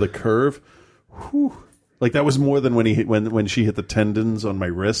here for the curve, whew. Like that was more than when he hit when she hit the tendons on my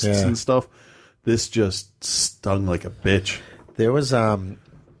wrists and stuff. This just stung like a bitch. There was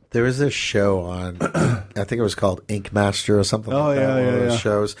this show on I think it was called Ink Master or something like that. One of those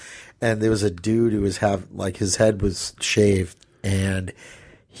shows. And there was a dude who was his head was shaved and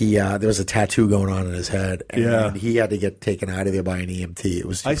he there was a tattoo going on in his head and he had to get taken out of there by an EMT. It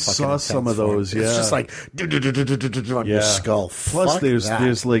was I saw some of those. It's just like on your skull. Plus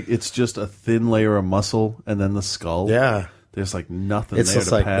there's like it's just a thin layer of muscle and then the skull. Yeah. There's like nothing it's there just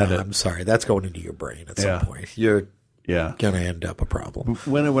to like, pad it. I'm sorry, that's going into your brain at some point. You're gonna end up a problem.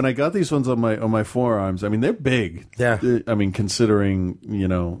 When I got these ones on my forearms, I mean they're big. Yeah. I mean considering,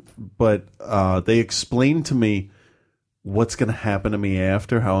 but they explained to me what's going to happen to me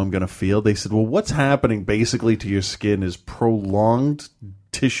after, how I'm going to feel. They said, well, what's happening basically to your skin is prolonged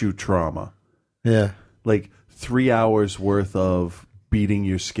tissue trauma. Yeah. Like 3 hours worth of beating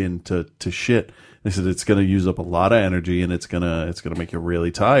your skin to shit. They said it's going to use up a lot of energy and it's going to make you really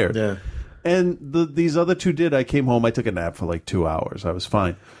tired. Yeah. And these other two did. I came home, I took a nap for like 2 hours. I was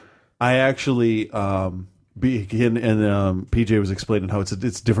fine. I actually PJ was explaining how it's a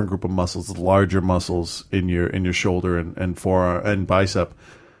different group of muscles, larger muscles in your shoulder and forearm and bicep.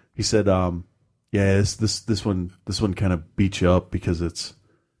 He said, this one kind of beats you up because it's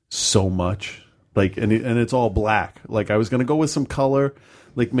so much like and it's all black. Like I was gonna go with some color,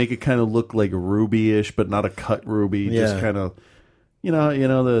 like make it kind of look like ruby-ish, but not a cut ruby, just kind of.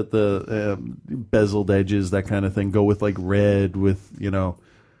 The bezeled edges, that kind of thing. Go with like red with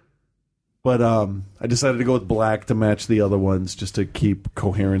But I decided to go with black to match the other ones, just to keep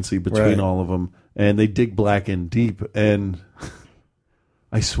coherency between all of them. And they dig black in deep. And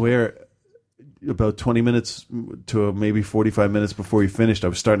I swear, about 20 minutes to maybe 45 minutes before he finished, I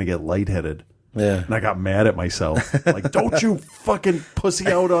was starting to get lightheaded. Yeah. And I got mad at myself. Like, don't you fucking pussy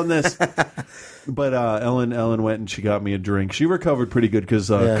out on this. But Ellen went and she got me a drink. She recovered pretty good because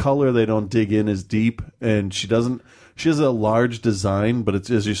color, they don't dig in as deep. And she has a large design, but it's,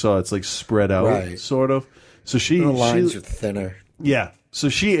 as you saw, it's like spread out, sort of. So the lines are thinner. Yeah. So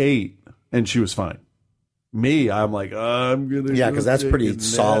she ate and she was fine. Me, I'm like, I'm gonna. Yeah, because that's pretty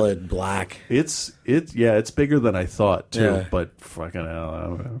solid black. It's bigger than I thought too. Yeah. But fucking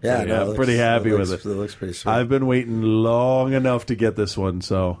hell, I'm pretty happy with it. It looks pretty sweet. I've been waiting long enough to get this one.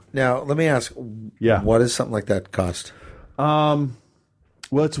 So now let me ask, what does something like that cost? Well,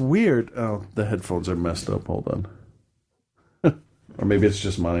 it's weird. Oh, the headphones are messed up. Hold on, or maybe it's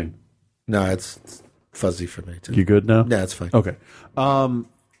just mine. No, it's fuzzy for me too. You good now? Yeah, it's fine. Okay.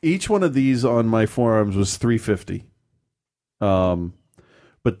 Each one of these on my forearms was $350.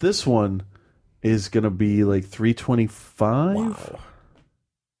 But this one is going to be like $325. Wow.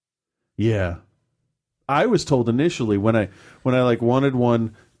 Yeah. I was told initially when I like wanted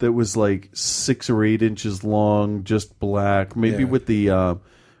one that was like 6 or 8 inches long, just black, maybe with the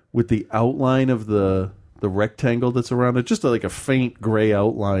outline of the rectangle that's around it, just like a faint gray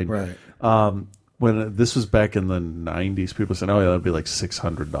outline. Right. When this was back in the 90s, people said, oh, yeah, that'd be like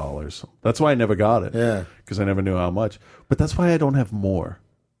 $600. That's why I never got it. Yeah. Because I never knew how much. But that's why I don't have more.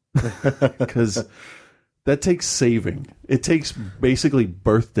 Because that takes saving. It takes basically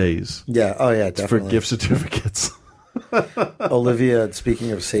birthdays. Yeah. Oh, yeah, definitely. For gift certificates. Olivia,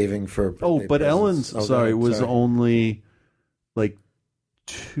 speaking of saving for... but Ellen's, was only like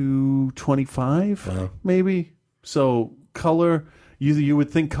 $225, maybe. So color, you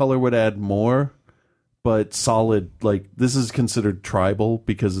would think color would add more. But solid, like, this is considered tribal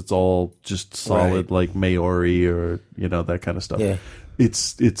because it's all just solid, like Maori or, that kind of stuff. Yeah.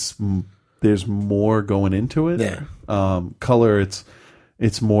 It's there's more going into it. Yeah. Color, it's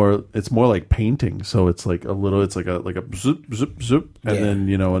more like painting. So it's like it's like a zoop, zoop, zoop. And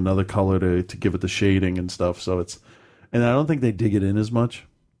then, another color to give it the shading and stuff. So and I don't think they dig it in as much.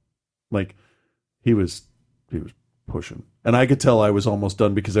 Like, he was pushing. And I could tell I was almost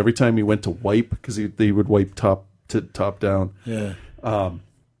done because every time he went to wipe, because he would wipe top down. Yeah.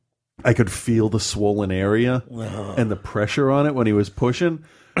 I could feel the swollen area and the pressure on it when he was pushing.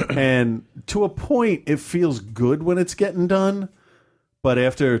 And to a point, it feels good when it's getting done. But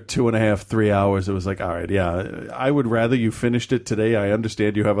after 2.5, 3 hours, it was like, all right, yeah, I would rather you finished it today. I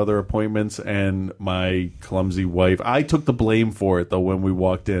understand you have other appointments. And my clumsy wife, I took the blame for it, though, when we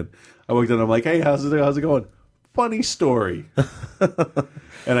walked in. I walked in, I'm like, hey, how's it going? Funny story.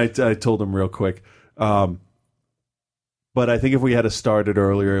 And I told him real quick. But I think if we had started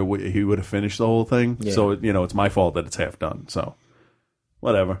earlier, he would have finished the whole thing. Yeah. So, it's my fault that it's half done. So,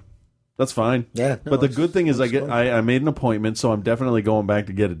 whatever. That's fine. Yeah. No, but the good thing is I made an appointment, so I'm definitely going back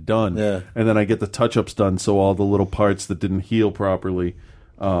to get it done. Yeah. And then I get the touch-ups done, so all the little parts that didn't heal properly,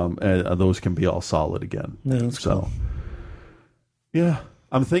 those can be all solid again. Yeah, that's cool. Yeah.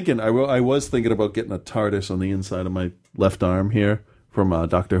 I'm thinking, I was thinking about getting a TARDIS on the inside of my left arm here from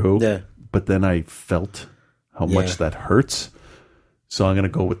Doctor Who. Yeah. But then I felt how much that hurts. So I'm going to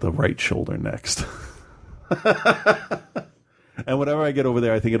go with the right shoulder next. And whatever I get over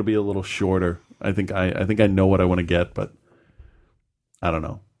there, I think it'll be a little shorter. I think I know what I want to get, but I don't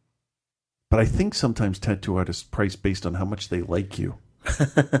know. But I think sometimes tattoo artists price based on how much they like you.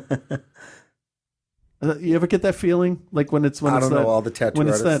 You ever get that feeling? Like when it's I don't know all the tattoo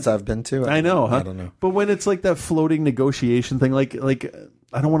artists I've been to. I know, huh? I don't know. But when it's like that floating negotiation thing, like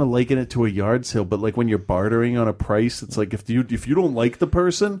I don't want to liken it to a yard sale, but like when you're bartering on a price, it's like if you don't like the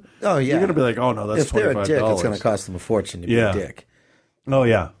person, you're gonna be like, oh no, that's $25. If they're a dick, it's gonna cost them a fortune to be a dick. Oh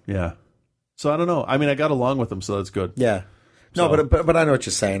yeah. So I don't know. I mean, I got along with them, so that's good. Yeah. No, but I know what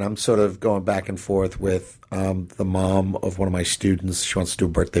you're saying. I'm sort of going back and forth with the mom of one of my students. She wants to do a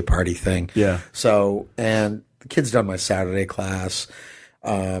birthday party thing. Yeah. So, and the kid's done my Saturday class.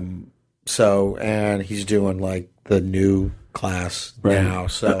 And he's doing like the new class now.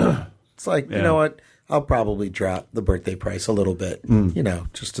 So it's like, you know what? I'll probably drop the birthday price a little bit,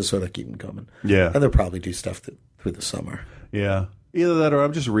 just to sort of keep them coming. Yeah. And they'll probably do stuff through the summer. Yeah. Either that or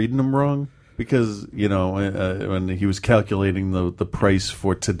I'm just reading them wrong. Because, when he was calculating the price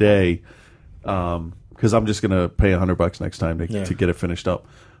for today, because I'm just going to pay $100 next time to get it finished up.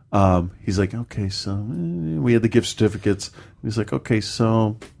 He's like, okay, so we had the gift certificates. He's like, okay,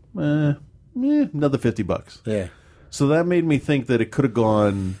 so another $50. Yeah. So that made me think that it could have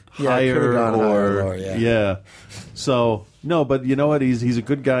gone higher or yeah. So no, but you know what? He's a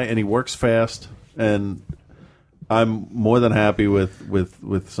good guy and he works fast and I'm more than happy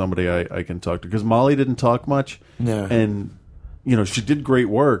with somebody I can talk to because Molly didn't talk much, and she did great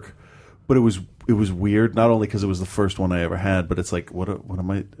work, but it was weird. Not only because it was the first one I ever had, but it's like, what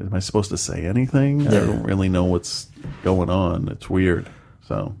am I supposed to say anything? I don't really know what's going on. It's weird.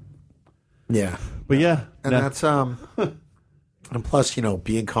 So yeah, but yeah, and that's and plus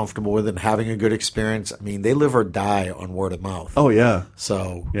being comfortable with it and having a good experience. I mean, they live or die on word of mouth. Oh yeah,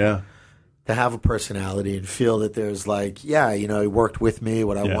 so yeah. To have a personality and feel that there's like, he worked with me,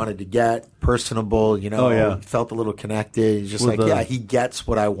 what I wanted to get, personable, felt a little connected. He's just he gets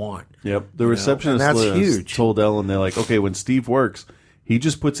what I want. Yep. The receptionist and that's huge. Told Ellen, they're like, okay, when Steve works, he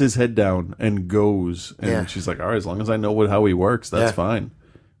just puts his head down and goes. And she's like, all right, as long as I know how he works, that's fine.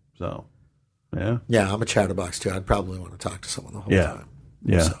 So, yeah. Yeah, I'm a chatterbox too. I'd probably want to talk to someone the whole time.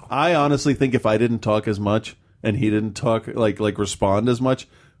 Yeah. So. I honestly think if I didn't talk as much and he didn't talk, like respond as much,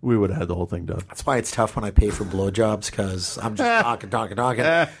 we would have had the whole thing done. That's why it's tough when I pay for blowjobs because I'm just talking,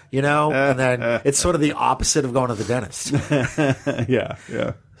 and then it's sort of the opposite of going to the dentist. Yeah.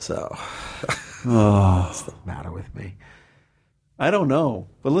 So, what's the matter with me? I don't know,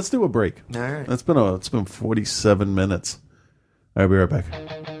 but let's do a break. All right. It's been 47 minutes. I'll be right back.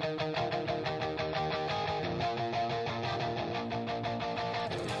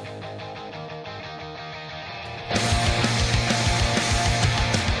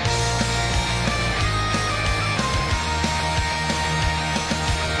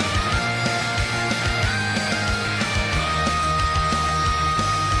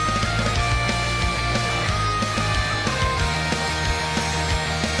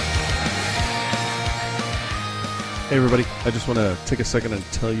 Hey everybody, I just want to take a second and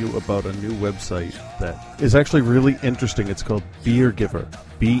tell you about a new website that is actually really interesting. It's called Beer Giver,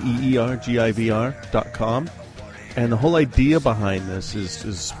 BeerGivr.com. And the whole idea behind this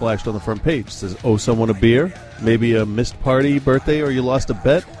is splashed on the front page. It says, owe someone a beer, maybe a missed party, birthday, or you lost a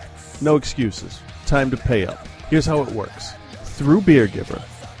bet? No excuses. Time to pay up. Here's how it works. Through Beer Giver,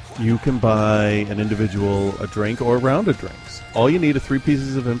 you can buy an individual a drink or a round of drinks. All you need are 3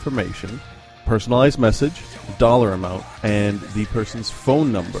 pieces of information, personalized message, dollar amount, and the person's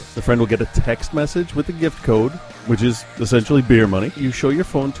phone number. The friend will get a text message with a gift code, which is essentially beer money. You show your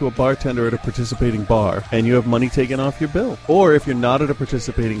phone to a bartender at a participating bar, and you have money taken off your bill. Or if you're not at a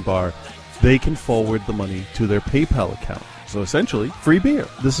participating bar, they can forward the money to their PayPal account. So essentially, free beer.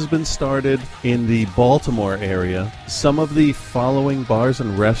 This has been started in the Baltimore area. Some of the following bars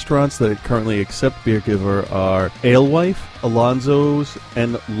and restaurants that currently accept Beer Giver are Alewife, Alonzo's,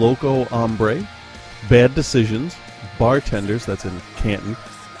 and Loco Hombre, Bad Decisions, Bartenders, that's in Canton,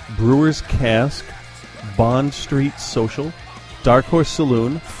 Brewer's Cask, Bond Street Social, Dark Horse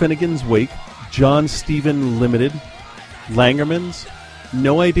Saloon, Finnegan's Wake, John Stephen Limited, Langerman's,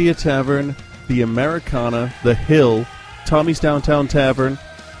 No Idea Tavern, The Americana, The Hill, Tommy's Downtown Tavern,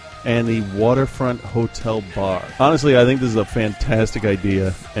 and the Waterfront Hotel Bar. Honestly, I think this is a fantastic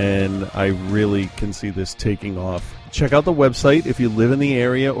idea, and I really can see this taking off. Check out the website if you live in the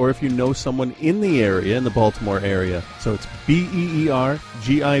area or if you know someone in the area, in the Baltimore area. So it's BeerGivr.com.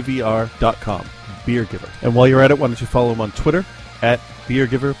 Beer Giver. And while you're at it, why don't you follow him on Twitter at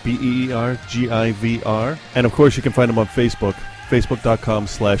BeerGivr, BeerGivr. And of course, you can find him on Facebook,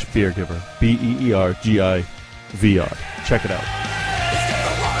 Facebook.com/BeerGivr, BeerGivr. Check it out.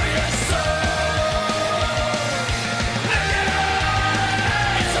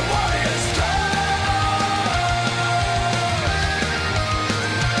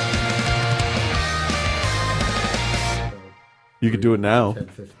 You could do it now. 10,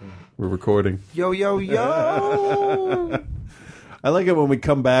 we're recording. Yo, yo, yo. I like it when we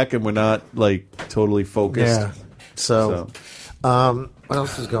come back and we're not, like, totally focused. Yeah. So. What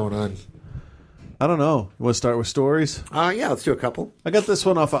else is going on? I don't know. You want to start with stories? Yeah, let's do a couple. I got this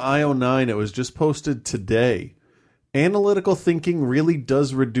one off of IO9. It was just posted today. Analytical thinking really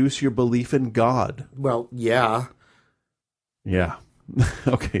does reduce your belief in God. Well, yeah. Yeah.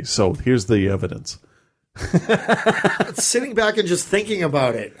 Okay, so here's the evidence. Sitting back and just thinking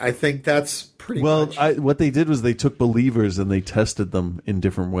about it, I think that's pretty much. What they did was they took believers and they tested them in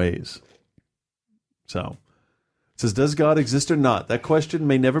different ways. So, it says, does God exist or not? That question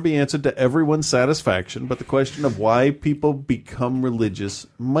may never be answered to everyone's satisfaction, but the question of why people become religious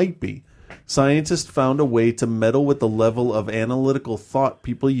might be. Scientists found a way to meddle with the level of analytical thought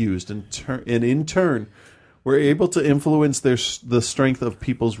people used, and in turn, were able to influence the strength of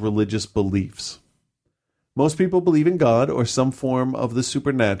people's religious beliefs. Most people believe in God or some form of the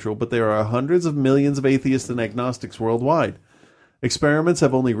supernatural, but there are hundreds of millions of atheists and agnostics worldwide. Experiments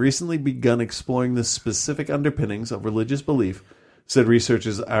have only recently begun exploring the specific underpinnings of religious belief, said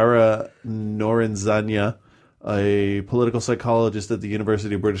researchers Ara Norinzanya, a political psychologist at the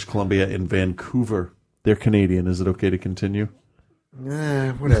University of British Columbia in Vancouver. They're Canadian. Is it okay to continue?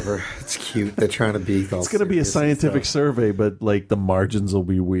 Whatever. It's cute. They're trying to be all. It's going to be a scientific survey, but like the margins will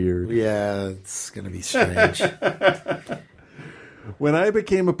be weird. Yeah, it's going to be strange. When I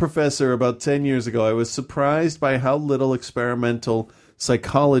became a professor about 10 years ago, I was surprised by how little experimental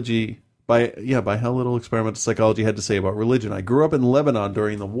psychology had to say about religion. I grew up in Lebanon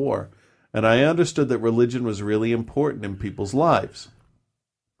during the war, and I understood that religion was really important in people's lives.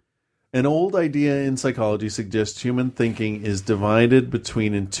 An old idea in psychology suggests human thinking is divided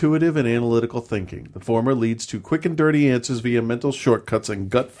between intuitive and analytical thinking. The former leads to quick and dirty answers via mental shortcuts and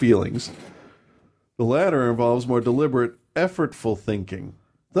gut feelings. The latter involves more deliberate, effortful thinking.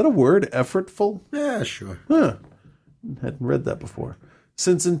 Is that a word, effortful? Yeah, sure. Huh. Hadn't read that before.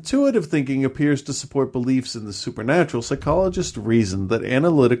 Since intuitive thinking appears to support beliefs in the supernatural, psychologists reasoned that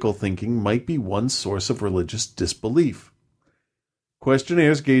analytical thinking might be one source of religious disbelief.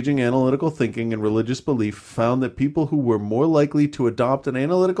 Questionnaires gauging analytical thinking and religious belief found that people who were more likely to adopt an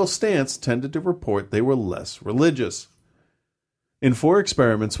analytical stance tended to report they were less religious. In 4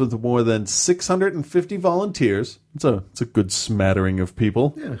 experiments with more than 650 volunteers, it's a good smattering of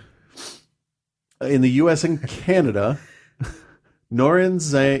people. Yeah. In the U.S. and Canada,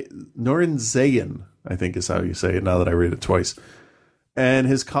 Norinzayan, I think is how you say it now that I read it twice, and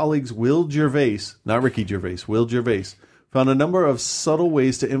his colleagues Will Gervais, not Ricky Gervais, Will Gervais, found a number of subtle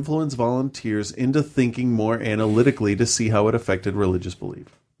ways to influence volunteers into thinking more analytically to see how it affected religious belief.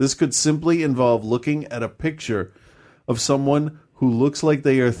 This could simply involve looking at a picture of someone who looks like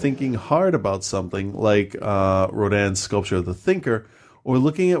they are thinking hard about something, like Rodin's sculpture of the Thinker, or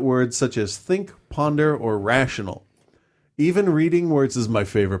looking at words such as think, ponder, or rational. Even reading words is my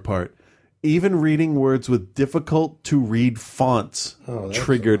favorite part. Even reading words with difficult-to-read fonts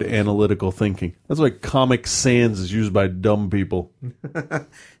triggered analytical thinking. That's why Comic Sans is used by dumb people. Hey,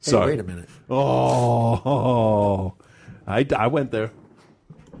 wait a minute. Oh, I went there.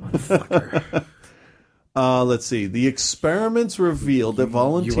 Let's see. The experiments revealed that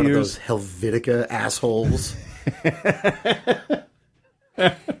volunteers... You one of those Helvetica assholes.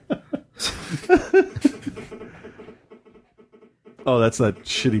 Oh, that's that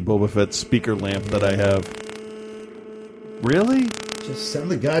shitty Boba Fett speaker lamp that I have. Really? Just send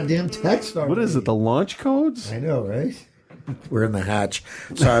the goddamn text already. What is it, the launch codes? I know, right? We're in the hatch.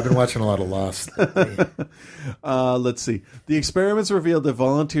 Sorry, I've been watching a lot of Lost. Let's see. The experiments revealed that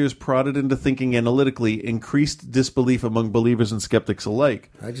volunteers prodded into thinking analytically increased disbelief among believers and skeptics alike.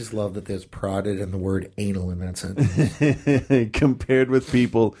 I just love that there's prodded and the word anal in that sentence. Compared with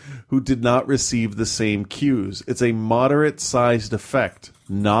people who did not receive the same cues. It's a moderate-sized effect,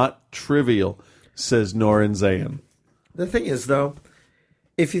 not trivial, says Norin Zayan. The thing is, though,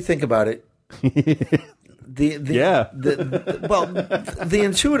 if you think about it, the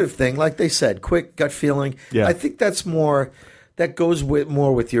intuitive thing, like they said, quick gut feeling. Yeah. I think that's more that goes with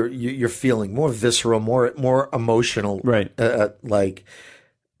more with your feeling, more visceral, more emotional. Right. Like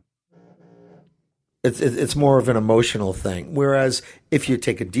it's more of an emotional thing. Whereas if you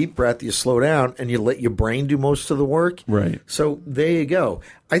take a deep breath, you slow down, and you let your brain do most of the work. Right. So there you go.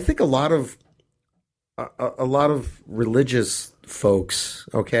 I think a lot of religious folks,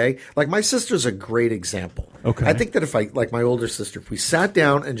 okay? Like my sister's a great example. Okay. I think that if my older sister, if we sat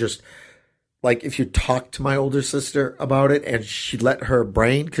down and just, like if you talked to my older sister about it and she let her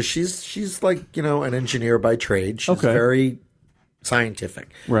brain, because she's like, an engineer by trade. She's very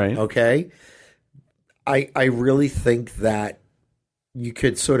scientific. Right. Okay? I really think that you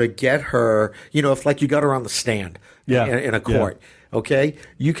could sort of get her, if like you got her on the stand in a court, okay?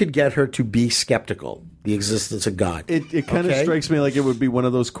 You could get her to be skeptical. The existence of God. It kind of strikes me like it would be one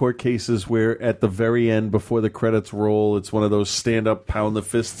of those court cases where at the very end, before the credits roll, it's one of those stand up, pound the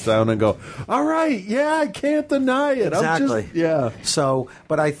fists down and go, all right, yeah, I can't deny it. Exactly. So,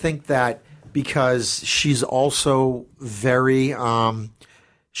 but I think that because she's also very,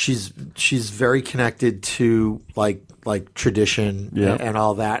 she's very connected to like tradition and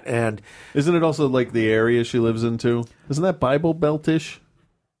all that. And isn't it also like the area she lives in too? Isn't that Bible Belt-ish?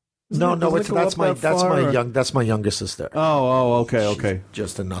 No, that's my youngest sister. Oh, okay. She's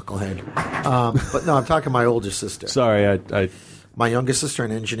just a knucklehead. But no, I'm talking my older sister. Sorry, my youngest sister,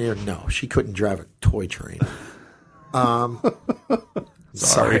 an engineer. No, she couldn't drive a toy train.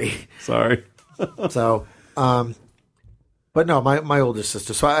 Sorry. So, but no, my older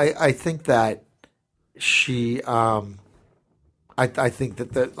sister. So I think that she. I think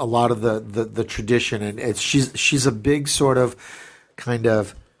that a lot of the tradition and she's a big sort of kind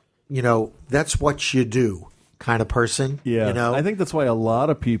of. That's what you do kind of person. Yeah. I think that's why a lot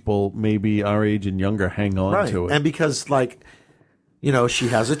of people, maybe our age and younger, hang on to it. And because, she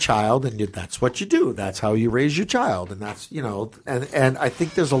has a child and that's what you do. That's how you raise your child. And that's, and I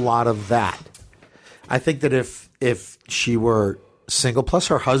think there's a lot of that. I think that if she were single, plus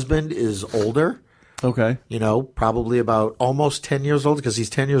her husband is older. Okay. Probably about almost 10 years old because he's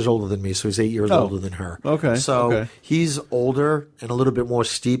 10 years older than me, so he's 8 years older than her. Okay. So he's older and a little bit more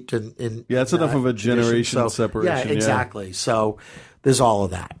steeped in yeah, it's enough of a generation separation. Yeah, exactly. Yeah. So there's all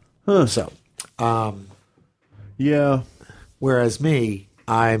of that. Huh. So, yeah. Whereas me,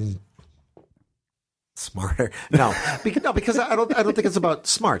 I'm smarter. No, because I don't think it's about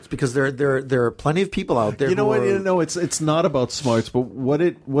smarts. Because there are plenty of people out there. It's not about smarts. But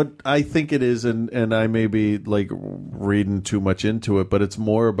what I think it is, and I may be like reading too much into it, but it's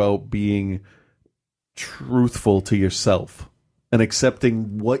more about being truthful to yourself and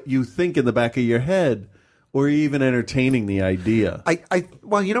accepting what you think in the back of your head, or even entertaining the idea.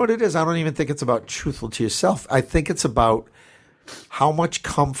 Well, you know what it is. I don't even think it's about truthful to yourself. I think it's about how much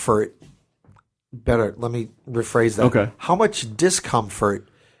comfort. Better, let me rephrase that. Okay. How much discomfort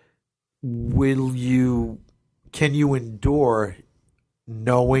can you endure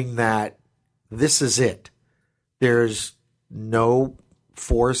knowing that this is it? There's no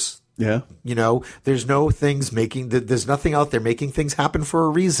force. Yeah. There's no things there's nothing out there making things happen for a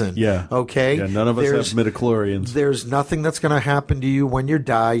reason. Yeah. Okay. Yeah, none of us have midichlorians. There's nothing that's going to happen to you when you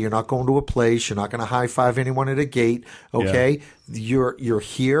die. You're not going to a place. You're not going to high five anyone at a gate. Okay. Yeah. You're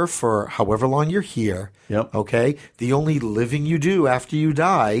here for however long you're here. Yep. Okay. The only living you do after you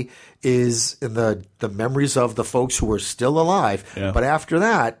die is in the memories of the folks who are still alive. Yeah. But after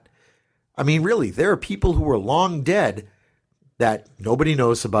that, I mean, really, there are people who are long dead that nobody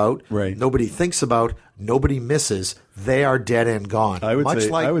knows about, right? Nobody thinks about, nobody misses. They are dead and gone. I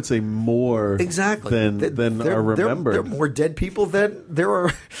would say more than are remembered. There are more dead people than there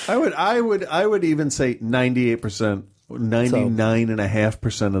are. I would even say 98%,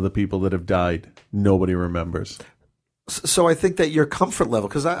 99.5% of the people that have died, nobody remembers. So I think that your comfort level,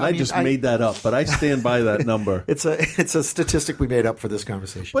 because I just made that up, but I stand by that number. It's a statistic we made up for this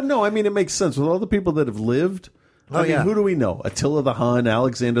conversation. But no, I mean, it makes sense with all the people that have lived. I mean, who do we know? Attila the Hun,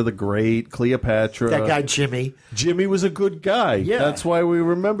 Alexander the Great, Cleopatra. That guy Jimmy. Jimmy was a good guy. Yeah. That's why we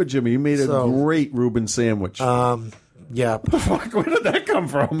remember Jimmy. He made a great Reuben sandwich. Yeah. Fuck, where did that come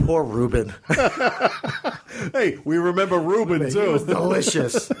from? Poor Reuben. Hey, we remember Reuben, too. He was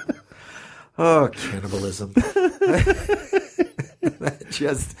delicious. Oh, cannibalism.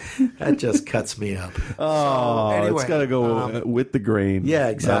 that just cuts me up. Oh, so, anyway, it's got to go with the grain. Yeah,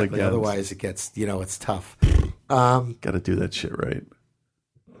 exactly. Otherwise, it gets, it's tough. Got to do that shit right.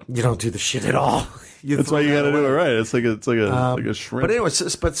 You don't do the shit at all. That's why you got to do it right. It's like a shrimp. But anyway,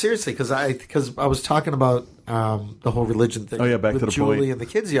 but seriously, because I was talking about the whole religion thing. Oh yeah, back with to the Julie point. and the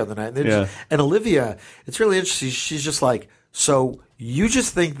kids the other night. And, and Olivia, it's really interesting. She's just like, so you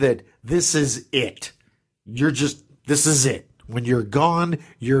just think that this is it. This is it. When you're gone,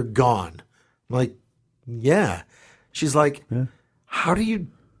 you're gone. I'm like, yeah. She's like, how do you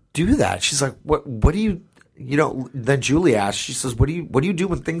do that? She's like, what do you? Then Julie asked, she says, what do you do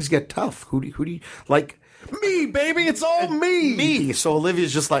when things get tough? Who do you like? Me, baby, it's all me. Me. So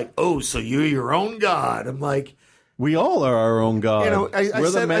Olivia's just like, oh, so you're your own God. I'm like, we all are our own God. We're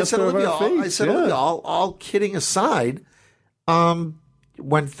the master of our fate. I said, Olivia, all kidding aside,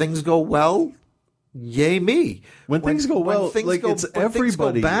 when things go well, yay me. When things go well, it's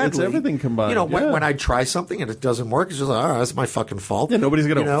everybody. Badly, it's everything combined. When I try something and it doesn't work, it's just like, that's my fucking fault. Yeah, nobody's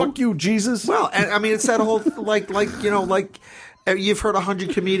gonna fuck you, Jesus. Well, and I mean, it's that whole like you've heard 100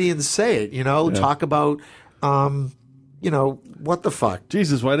 comedians say it. Talk about what the fuck,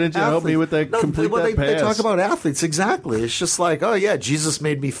 Jesus, why didn't you help me with that? They talk about athletes exactly. It's just like, oh yeah, Jesus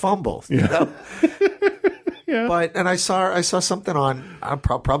made me fumble. Yeah. But I saw something on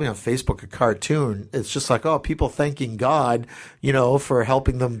probably on Facebook, a cartoon. It's just like, oh, people thanking God, for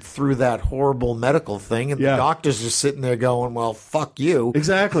helping them through that horrible medical thing, and the doctors are sitting there going, well, fuck you.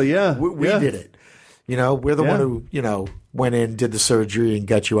 Exactly. Yeah, we did it. We're the one who went in, did the surgery, and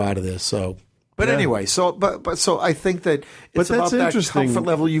got you out of this. So. But anyway, so I think that it's about that comfort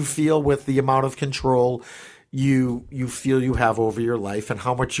level you feel with the amount of control you feel you have over your life and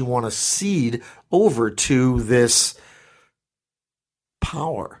how much you want to cede over to this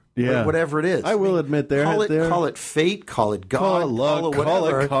power. Yeah. Whatever it is. I will admit call it fate, call it God, call it luck, call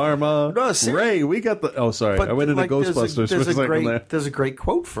it karma. No, Ray, we got the... Oh, sorry. I went into Ghostbusters. There's a great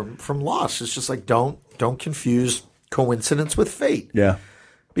quote from Lost. It's just like, don't confuse coincidence with fate. Yeah.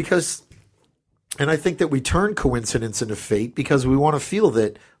 Because... And I think that we turn coincidence into fate because we want to feel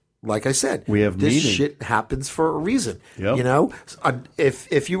that, like I said, we have this meaning. Shit happens for a reason. Yep.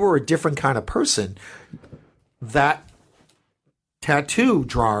 If you were a different kind of person, that tattoo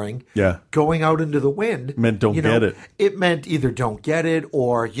drawing, going out into the wind meant don't get it. It meant either don't get it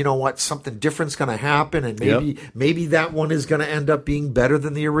or something different's going to happen, and maybe that one is going to end up being better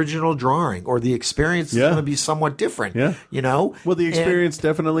than the original drawing, or the experience is going to be somewhat different. Yeah. Well, the experience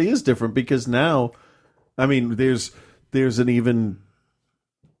definitely is different because now, I mean, there's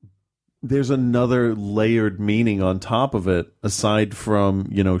another layered meaning on top of it, aside from,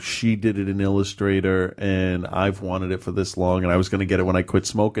 she did it in Illustrator and I've wanted it for this long and I was going to get it when I quit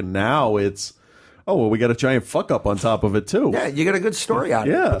smoking. Now it's, oh, well, we got a giant fuck up on top of it too. Yeah, you got a good story out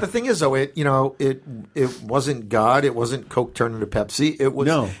of it. But the thing is, though, it wasn't God. It wasn't Coke turning to Pepsi. It was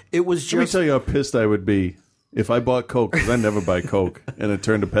just... Let me tell you how pissed I would be if I bought Coke, because I never buy Coke, and it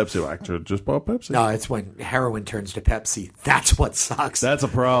turned to Pepsi. Well, I just bought Pepsi. No, it's when heroin turns to Pepsi. That's what sucks. That's a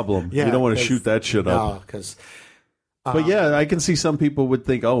problem. Yeah, you don't want to shoot that shit up. No, because... but yeah, I can see some people would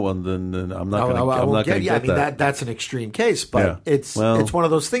think, oh, well, then I'm not going to get that. That's an extreme case, but it's one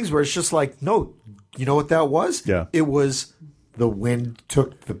of those things where it's just like, no, you know what that was? Yeah. It was the wind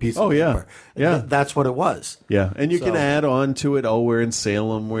took the piece of paper. Yeah. That's what it was. Yeah, and you can add on to it, oh, we're in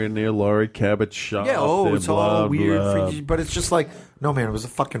Salem, we're near Laurie Cabot's shop. Yeah, it's all weird. Blah. But it's just like, no, man, it was a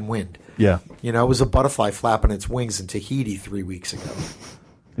fucking wind. Yeah. It was a butterfly flapping its wings in Tahiti 3 weeks ago.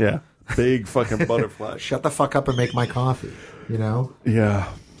 Yeah. Big fucking butterfly. Shut the fuck up and make my coffee, Yeah.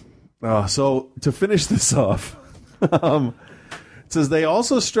 So to finish this off, it says they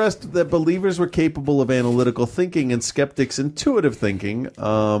also stressed that believers were capable of analytical thinking and skeptics intuitive thinking.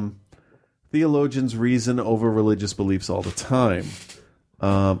 Theologians reason over religious beliefs all the time.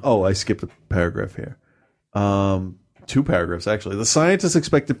 I skipped a paragraph here. 2 paragraphs, actually. The scientists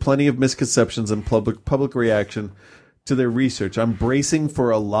expected plenty of misconceptions and public reaction to their research. I'm bracing for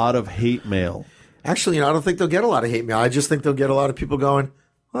a lot of hate mail. Actually, I don't think they'll get a lot of hate mail. I just think they'll get a lot of people going,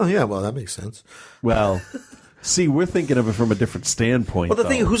 oh, yeah, well, that makes sense. Well, See, we're thinking of it from a different standpoint. Well, the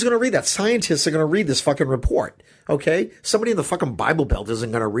thing, though. who's going to read that? Scientists are going to read this fucking report, okay? Somebody in the fucking Bible Belt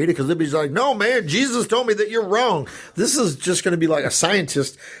isn't going to read it because they'll be like, no, man, Jesus told me that you're wrong. This is just going to be like a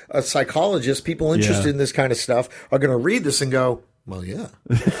scientist, a psychologist, people interested in this kind of stuff are going to read this and go, well, yeah.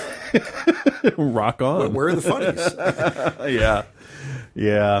 Rock on. Where are the funnies?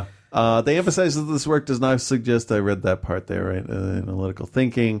 Yeah. They emphasize that this work does not suggest, I read that part there, right? Analytical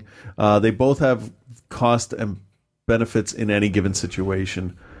thinking. They both have cost and benefits in any given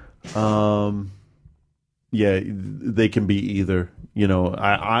situation. They can be either. You know,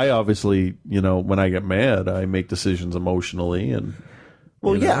 I obviously, you know, when I get mad, I make decisions emotionally and.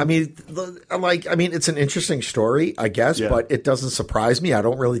 Well, yeah, I mean, it's an interesting story, I guess, but it doesn't surprise me. I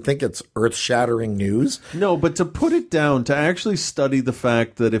don't really think it's earth-shattering news. No, but to put it down, to actually study the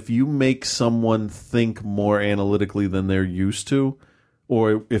fact that if you make someone think more analytically than they're used to,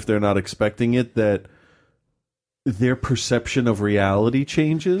 or if they're not expecting it, that their perception of reality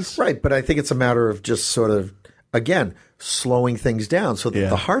changes. Right, but I think it's a matter of just sort of, again, slowing things down so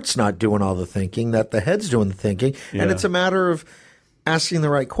that the heart's not doing all the thinking, that the head's doing the thinking, and it's a matter of asking the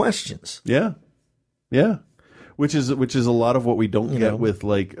right questions. Yeah. Which is a lot of what we don't get with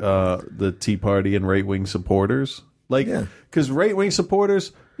like the Tea Party and right wing supporters. Like, because right wing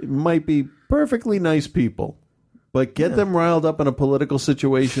supporters might be perfectly nice people, but get them riled up in a political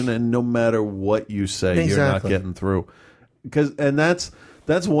situation, and no matter what you say, you're not getting through. And that's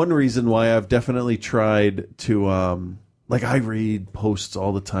one reason why I've definitely tried to. Like, I read posts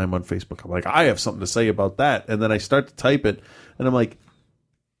all the time on Facebook. I'm like, I have something to say about that. And then I start to type it, and I'm like,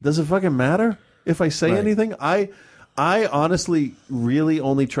 does it fucking matter if I say anything? I honestly really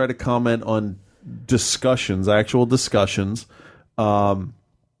only try to comment on discussions, actual discussions.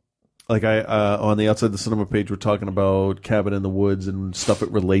 Like, on the Outside the Cinema page, we're talking about Cabin in the Woods and stuff it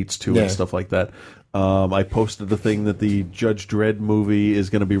relates to and stuff like that. I posted the thing that the Judge Dredd movie is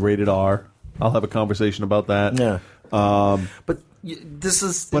going to be rated R. I'll have a conversation about that. Yeah. But this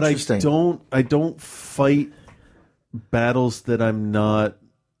is interesting. I don't fight battles that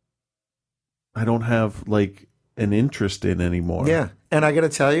I don't have like an interest in anymore. Yeah. And I got to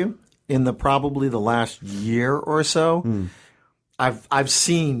tell you, in probably the last year or so, I've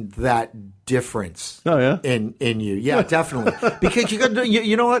seen that difference. Oh yeah, in you. Yeah, definitely. Because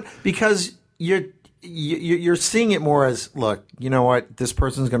you know what? Because you're seeing it more as, look, you know what? This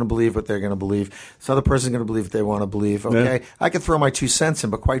person's going to believe what they're going to believe. This other person's going to believe what they want to believe. Okay, yeah. I could throw my 2 cents in,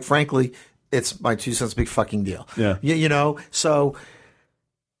 but quite frankly, it's my 2 cents big fucking deal. Yeah, you know. So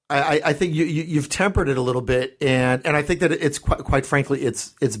I think you've tempered it a little bit, and I think that it's quite frankly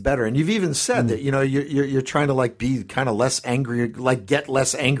it's better. And you've even said that you're trying to like be kind of less angry, like get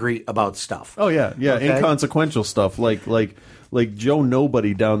less angry about stuff. Oh yeah, okay? Inconsequential stuff like Joe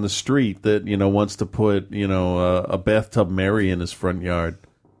Nobody down the street that wants to put a bathtub Mary in his front yard.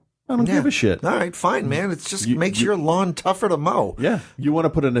 I don't give a shit. All right, fine, man. It just makes your lawn tougher to mow. Yeah, you want to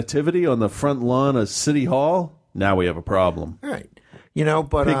put a nativity on the front lawn of City Hall? Now we have a problem. All right.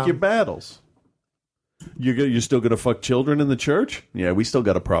 But pick your battles. You're still going to fuck children in the church? Yeah, we still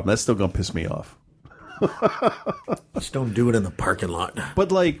got a problem. That's still going to piss me off. Just don't do it in the parking lot.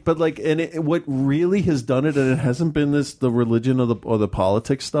 But what really has done it, and it hasn't been the religion or the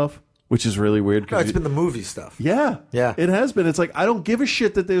politics stuff, which is really weird. No, it's been the movie stuff. Yeah, it has been. It's like I don't give a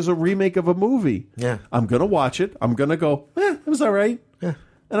shit that there's a remake of a movie. Yeah, I'm gonna watch it. I'm gonna go. It was all right. Yeah,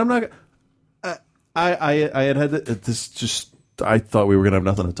 and I'm not. I had this just. I thought we were going to have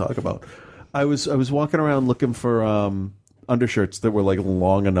nothing to talk about. I was walking around looking for undershirts that were like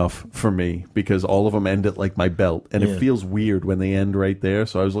long enough for me because all of them end at like my belt, and it feels weird when they end right there.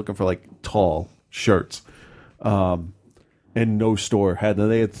 So I was looking for like tall shirts, and no store had them.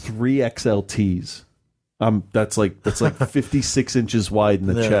 They had 3 XL tees. That's like 56 inches wide in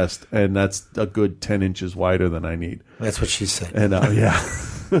the chest, and that's a good 10 inches wider than I need. That's what she said. And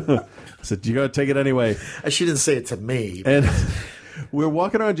I said, you got to take it anyway. She didn't say it to me. And we're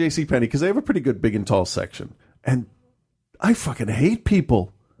walking around JCPenney because they have a pretty good big and tall section. And I fucking hate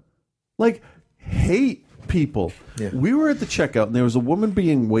people. Like, hate people. Yeah. We were at the checkout, and there was a woman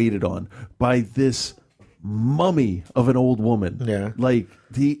being waited on by this mummy of an old woman. Yeah. Like,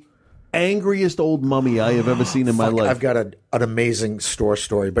 the angriest old mummy I have ever seen in my life. I've got an amazing store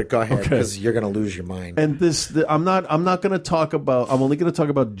story, but go ahead because you're going to lose your mind. And I'm not going to talk about. I'm only going to talk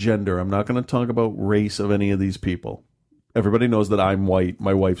about gender. I'm not going to talk about race of any of these people. Everybody knows that I'm white.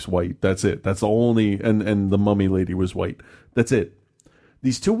 My wife's white. That's it. That's the only. And the mummy lady was white. That's it.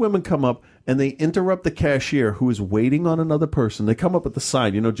 These 2 women come up and they interrupt the cashier who is waiting on another person. They come up at the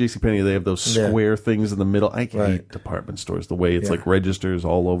side. JCPenney, they have those square things in the middle. I hate department stores, the way it's like registers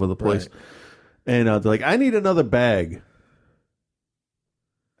all over the place. Right. And they're like, I need another bag.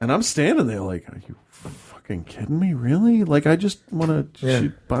 And I'm standing there like, are you fucking kidding me? Really? Like, I just want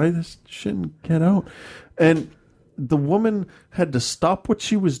to buy this shit and get out. And the woman had to stop what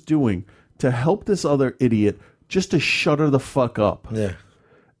she was doing to help this other idiot just to shut her the fuck up. Yeah.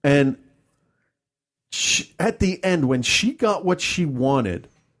 And at the end, when she got what she wanted,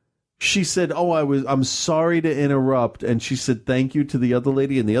 she said, I'm sorry to interrupt. And she said, thank you to the other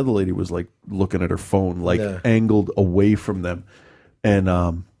lady. And the other lady was like looking at her phone, like angled away from them. And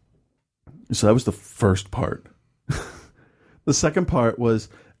so that was the first part. The second part was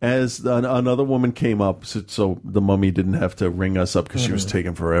as another woman came up, so the mummy didn't have to ring us up because she was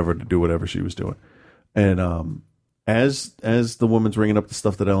taking forever to do whatever she was doing. And as the woman's ringing up the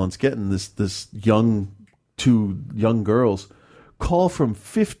stuff that Ellen's getting, this two young girls call from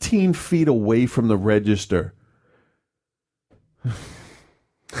 15 feet away from the register.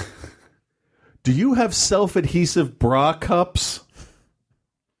 Do you have self-adhesive bra cups?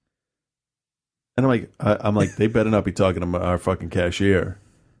 And I'm like, they better not be talking to our fucking cashier.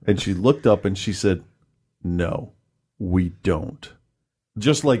 And she looked up and she said, no, we don't.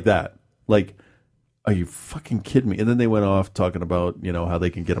 Just like that. Like, are you fucking kidding me? And then they went off talking about, how they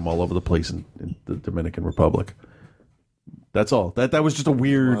can get them all over the place in the Dominican Republic. That's all. That was just a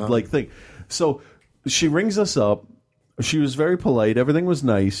weird thing. So she rings us up. She was very polite. Everything was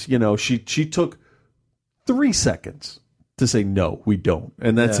nice. She took 3 seconds to say, no, we don't.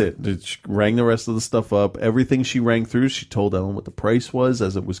 And that's it. She rang the rest of the stuff up. Everything she rang through, she told Ellen what the price was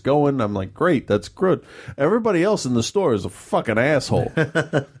as it was going. I'm like, great, that's good. Everybody else in the store is a fucking asshole.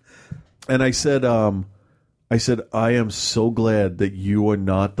 And I said, I am so glad that you are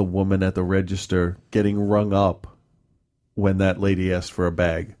not the woman at the register getting rung up when that lady asked for a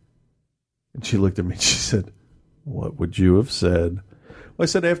bag. And she looked at me and she said, what would you have said? Well, I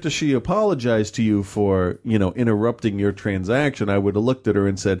said, after she apologized to you for, interrupting your transaction, I would have looked at her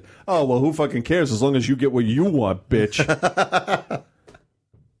and said, oh, well, who fucking cares as long as you get what you want, bitch.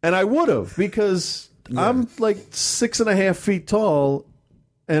 And I would have, because I'm like 6.5 feet tall,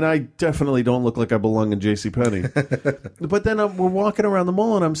 and I definitely don't look like I belong in JCPenney. But then we're walking around the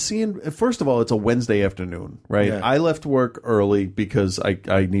mall, and I'm seeing, first of all, it's a Wednesday afternoon, right? Yeah. I left work early because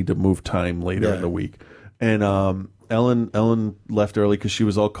I need to move time later in the week. And Ellen left early because she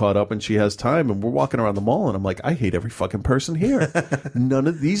was all caught up and she has time. And we're walking around the mall, and I'm like, I hate every fucking person here.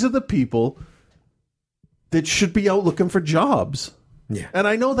 These are the people that should be out looking for jobs. Yeah. And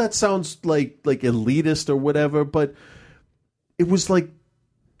I know that sounds like elitist or whatever, but it was like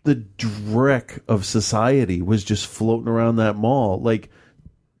the dreck of society was just floating around that mall. Like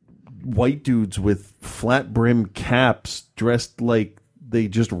white dudes with flat brim caps dressed like they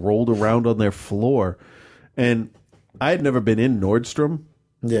just rolled around on their floor. And I had never been in Nordstrom.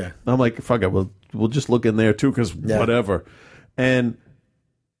 Yeah. I'm like, fuck it, we'll just look in there too, because whatever. And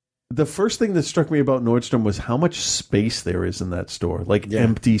the first thing that struck me about Nordstrom was how much space there is in that store, like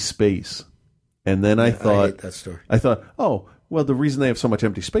empty space. And then I thought, I hate that store. I thought, oh, well, the reason they have so much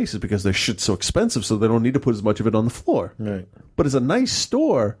empty space is because their shit's so expensive, so they don't need to put as much of it on the floor. Right. But it's a nice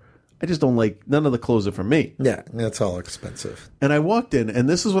store. I just don't like, none of the clothes are for me. Yeah, that's all expensive. And I walked in, and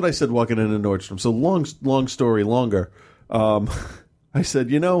this is what I said walking into Nordstrom. So long story longer. I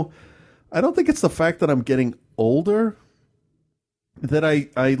said, I don't think it's the fact that I'm getting older that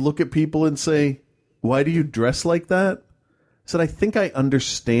I look at people and say, why do you dress like that? I said, I think I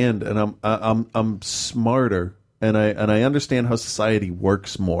understand, and I'm smarter, and I understand how society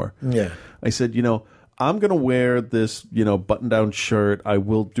works more. Yeah. I said, I'm going to wear this, button-down shirt. I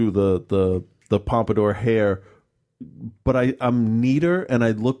will do the pompadour hair, but I'm neater and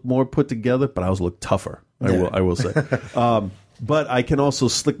I look more put together, but I also look tougher, I will say. But I can also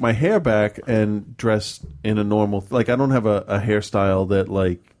slick my hair back and dress in a normal, like I don't have a hairstyle that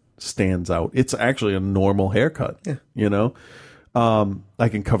like stands out. It's actually a normal haircut, I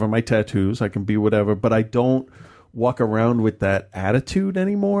can cover my tattoos. I can be whatever, but I don't walk around with that attitude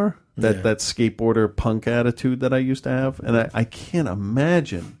anymore. That skateboarder punk attitude that I used to have. And I can't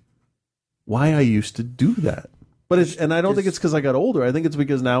imagine why I used to do that. But I don't think it's because I got older. I think it's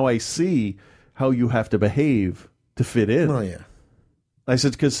because now I see how you have to behave to fit in. Oh, yeah. I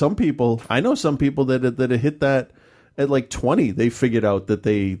said, because I know some people that hit that at like 20. They figured out that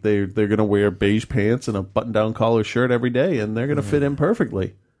they're going to wear beige pants and a button-down collar shirt every day, and they're going to fit in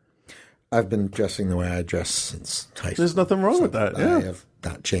perfectly. I've been dressing the way I dress since high school. There's nothing wrong with that. Yeah. I have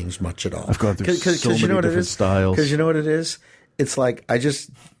not changed much at all. I've gone through so many different styles. Because you know what it is? It's like I just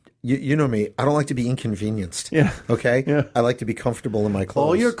You know me. I don't like to be inconvenienced. Yeah. Okay? Yeah. I like to be comfortable in my clothes.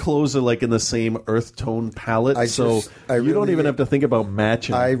 All your clothes are like in the same earth tone palette, I you really don't even have to think about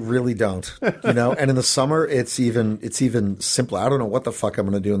matching. I really don't. You know, and in the summer, it's even simpler. I don't know what the fuck I'm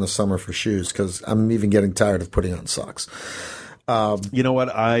going to do in the summer for shoes because I'm even getting tired of putting on socks. You know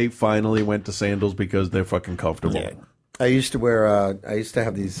what? I finally went to sandals because they're fucking comfortable. Yeah. I used to wear. I used to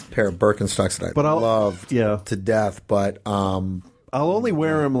have these pair of Birkenstocks that I loved to death, but I'll only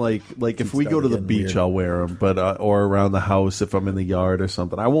wear them like if we go to the beach, weird. I'll wear them, but or around the house if I'm in the yard or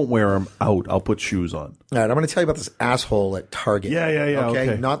something. I won't wear them out. I'll put shoes on. All right, I'm going to tell you about this asshole at Target. Yeah.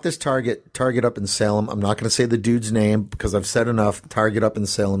 Okay. Not this Target up in Salem. I'm not going to say the dude's name because I've said enough. Target up in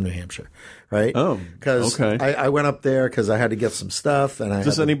Salem, New Hampshire. Right? Oh, because okay. I went up there because I had to get some stuff. And I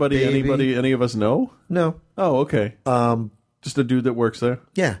Does any of us know? No. Oh, okay. Just a dude that works there?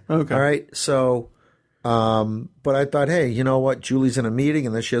 Yeah. Okay. All right. So, but I thought, hey, you know what? Julie's in a meeting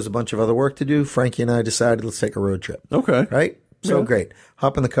and then she has a bunch of other work to do. Frankie and I decided let's take a road trip. Okay. Right? So Yeah. great.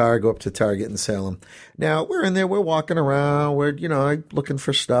 Hop in the car, go up to Target in Salem. Now, we're in there, we're walking around, we're, looking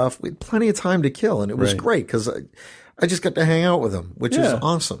for stuff. We had plenty of time to kill, and it was Right. great because I just got to hang out with him, which is Yeah.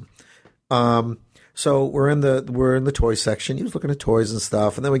 awesome. So we're in the toy section. He was looking at toys and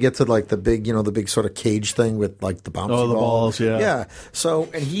stuff, and then we get to like the big sort of cage thing with like the bouncy Oh, the ball. balls, yeah. Yeah. So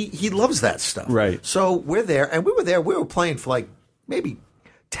and he loves that stuff. Right. So we're there, and we were playing for like maybe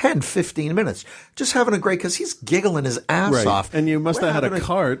 10, 15 minutes, just having a great because he's giggling his ass Right. off. And you must We're have had a having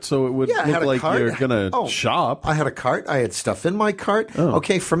cart, so it would Yeah, I had look a like cart. you're going to Oh, shop. I had a cart. I had stuff in my cart. Oh.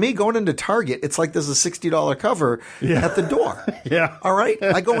 Okay, for me, going into Target, it's like there's a $60 cover at the door. Yeah. All right?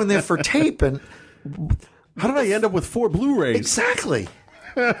 I go in there for tape, and How did I end up with 4 Blu-rays? exactly.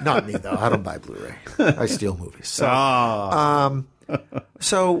 Not me, though. I don't buy Blu-ray. I steal movies. So,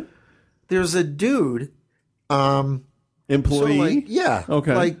 so there's a dude. Employee? So like, yeah.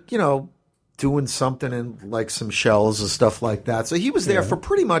 Okay. Like, doing something in like some shells and stuff like that. So he was there for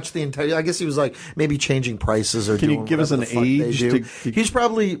pretty much the entire. I guess he was like maybe changing prices or. Can you doing give us whatever an the fuck age they do. to- He's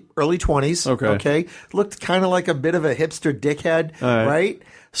probably early 20s. Okay. Looked kind of like a bit of a hipster dickhead, All right.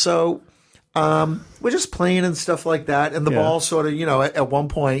 So. We're just playing and stuff like that, and the ball sort of, at one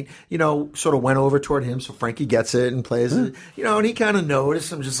point, sort of went over toward him, so Frankie gets it and plays it, and he kind of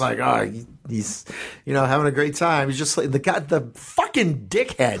noticed. I'm just like, he's, having a great time. He's just like the fucking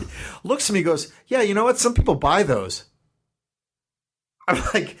dickhead looks at me, and goes, yeah, you know what? Some people buy those. I'm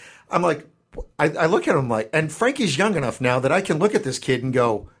like, I look at him like, and Frankie's young enough now that I can look at this kid and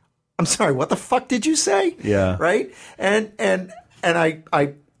go, I'm sorry, what the fuck did you say? Yeah. Right. And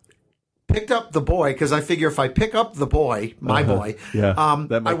I picked up the boy because I figure if I pick up the boy, my boy, Yeah.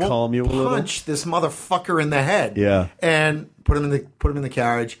 That might I won't calm you a little. punch this motherfucker in the head. Yeah. And put him in the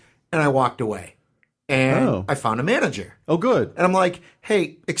carriage, and I walked away. And I found a manager. Oh, good. And I'm like,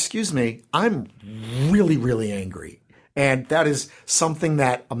 hey, excuse me, I'm really, really angry. And that is something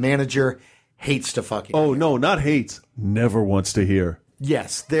that a manager hates to fucking Oh, no, not hates. Never wants to hear.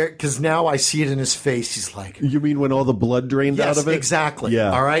 Yes, because now I see it in his face. He's like, You mean when all the blood drained yes, out of it? exactly.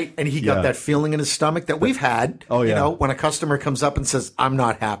 Yeah. All right. And he got Yeah. that feeling in his stomach that we've had. Oh, yeah. When a customer comes up and says, I'm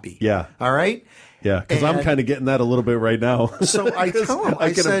not happy. Yeah. All right. Yeah, because I'm And- kind of getting that a little bit right now. So I tell him,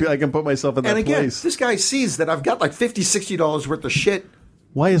 I can put myself in that and again, place. this guy sees that I've got like $50, $60 worth of shit.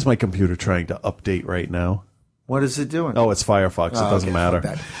 Why is my computer trying to update right now? What is it doing? Oh, it's Firefox. It doesn't okay, matter.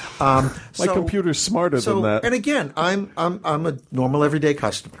 fuck that. My computer's smarter than that. And again, I'm a normal everyday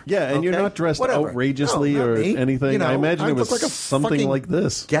customer. Yeah, and you're Okay? not dressed Whatever. outrageously No, not or me. anything. I imagine it look was like a something fucking like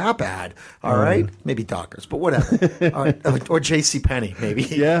this. Gap ad. All right, maybe Dockers, but whatever. Or J.C. Penney, maybe.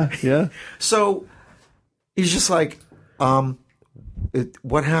 Yeah. So he's just like,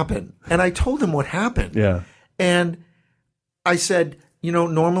 what happened? And I told him what happened. Yeah. And I said,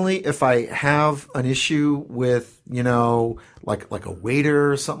 normally if I have an issue with, like a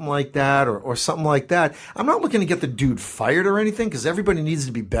waiter or something like that, or something like that, I'm not looking to get the dude fired or anything because everybody needs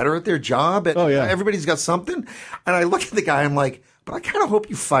to be better at their job. And everybody's got something. And I look at the guy, I'm like, but I kind of hope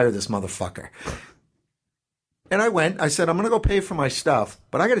you fire this motherfucker. And I said, I'm going to go pay for my stuff,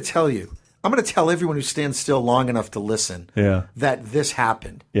 but I got to tell you, I'm going to tell everyone who stands still long enough to listen that this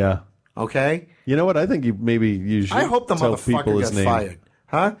happened. Yeah. Okay? You know what? I think you should I hope the tell people motherfucker his got name. fired.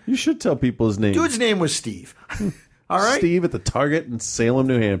 Huh? You should tell people his name. Dude's name was Steve. All right? Steve at the Target in Salem,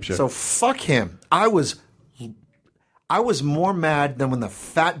 New Hampshire. So fuck him. I was more mad than when the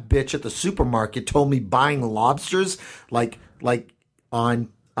fat bitch at the supermarket told me buying lobsters like on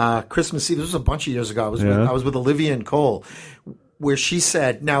Christmas Eve. This was a bunch of years ago. I was with Olivia and Cole, where she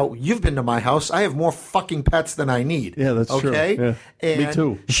said, "Now you've been to my house. I have more fucking pets than I need." Yeah, that's true. Okay, Yeah. And Me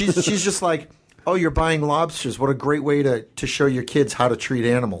too. she's just like, oh, you're buying lobsters. What a great way to show your kids how to treat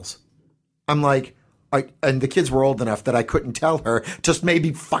animals. I'm like, and the kids were old enough that I couldn't tell her. Just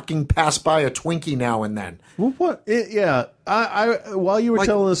maybe fucking pass by a Twinkie now and then. Well, what? I while you were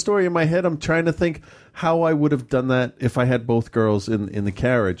telling the story in my head, I'm trying to think how I would have done that if I had both girls in the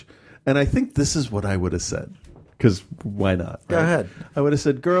carriage. And I think this is what I would have said. Because why not? Right? Go ahead. I would have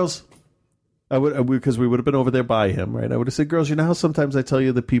said, girls, because we would have been over there by him, right? I would have said, girls, you know how sometimes I tell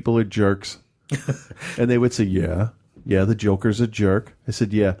you that people are jerks? And they would say, yeah, the Joker's a jerk. I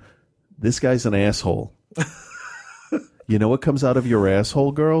said, yeah, this guy's an asshole. You know what comes out of your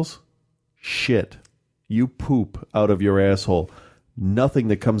asshole, girls? Shit. You poop out of your asshole. Nothing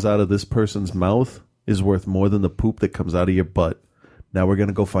that comes out of this person's mouth is worth more than the poop that comes out of your butt. Now we're going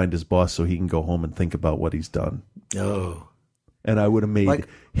to go find his boss so he can go home and think about what he's done. Oh. And I would have made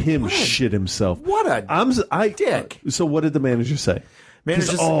him shit himself. What a dick. So what did the manager say?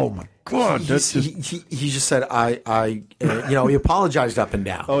 Manager oh my God. He just said, he apologized up and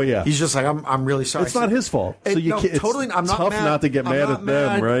down. Oh, yeah. He's just like, I'm really sorry. It's not his fault. So it's totally, I'm not tough mad. not to get mad at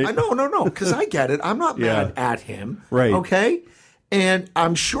them, right? No, because I get it. I'm not mad at him. Right. Okay? And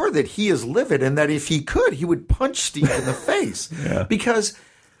I'm sure that he is livid and that if he could, he would punch Steve in the face. Yeah. Because,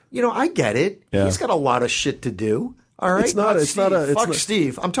 I get it. Yeah. He's got a lot of shit to do. All right? Fuck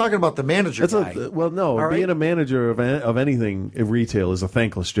Steve. I'm talking about the manager guy. Being a manager of anything in retail is a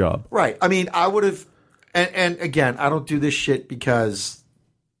thankless job. Right. I mean, I would have, and again, I don't do this shit because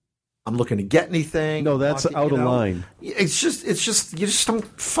I'm looking to get anything. No, that's out of line. It's just, you just don't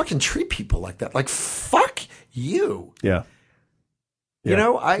fucking treat people like that. Like, fuck you. Yeah.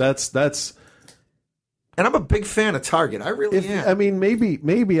 That's. And I'm a big fan of Target. I really am. I mean,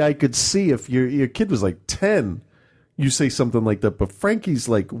 maybe I could see if your kid was like 10, you say something like that. But Frankie's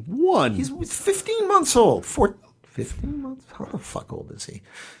like 1. He's 15 months old. 15 months? How the fuck old is he?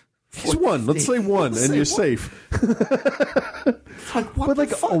 He's 1. Let's say 1, and you're safe. Like, what? But like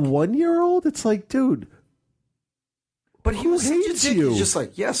fuck? a 1-year-old, it's like, dude. But he was such a dick. He's just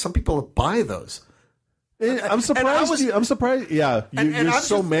like, some people buy those. I'm surprised. I'm surprised. Yeah, you're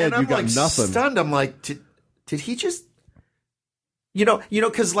so mad you got nothing. Stunned. I'm like, did he just?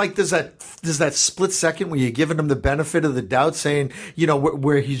 Because like there's that split second where you're giving him the benefit of the doubt, saying,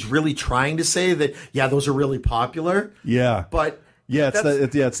 where he's really trying to say that, those are really popular. Yeah, but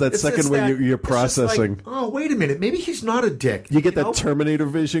it's that second where you're processing. Like, oh, wait a minute, maybe he's not a dick. You get that Terminator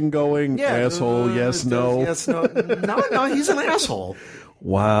vision going. Yeah, asshole. Yes, no. Yes, no. No, he's an asshole.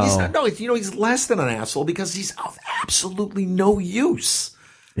 Wow. He's less than an asshole because he's of absolutely no use.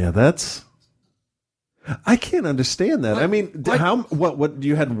 Yeah, I can't understand that. I mean, what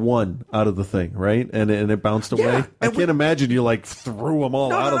you had 1 out of the thing, right? And it bounced away. I can't imagine you like threw them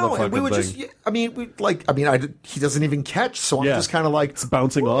all out of the fucking we were thing. He doesn't even catch, so I'm just kind of like it's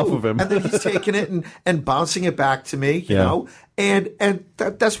bouncing off of him, and then he's taking it and bouncing it back to me, you know, and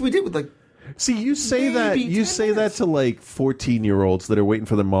that's what we did with like. See, you say that to like 14-year-olds that are waiting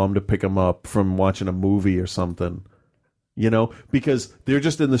for their mom to pick them up from watching a movie or something. Because they're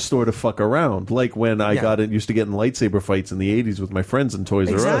just in the store to fuck around. Like when I used to get in lightsaber fights in the 80s with my friends in Toys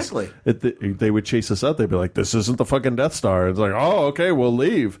R Us. Exactly. They would chase us out. They'd be like, this isn't the fucking Death Star. It's like, oh, okay, we'll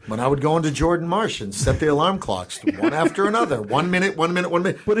leave. When I would go into Jordan Marsh and set the alarm clocks one after another. 1 minute, 1 minute, 1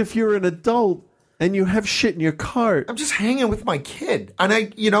 minute. But if you're an adult and you have shit in your cart. I'm just hanging with my kid. And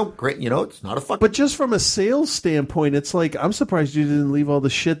great, it's not a fucking... But just from a sales standpoint, it's like, I'm surprised you didn't leave all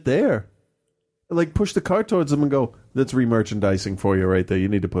the shit there. Like, push the cart towards them and go, that's re-merchandising for you right there. You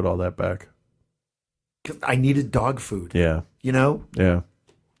need to put all that back. I needed dog food. Yeah. Yeah.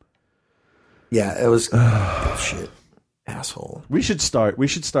 Yeah, it was bullshit. Asshole. We should start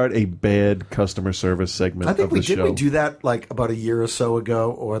a bad customer service segment. I think of the show. We do that like about a year or so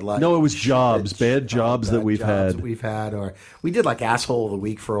ago, or like no, it was bad jobs that we've had, or we did like asshole of the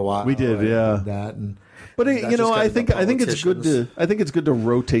week for a while. We did, that and. But I think it's good to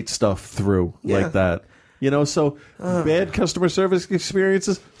rotate stuff through like that. So bad customer service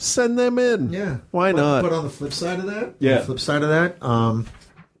experiences, send them in. Yeah, why not? But on the flip side of that,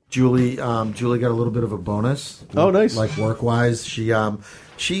 Julie got a little bit of a bonus. Oh, nice. Like work wise, she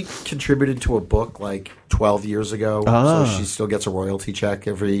contributed to a book like 12 years ago, so she still gets a royalty check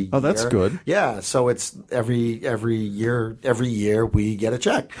every year. Oh, that's good. Yeah, so it's every year we get a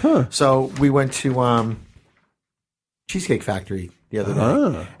check. Huh. So we went to Cheesecake Factory the other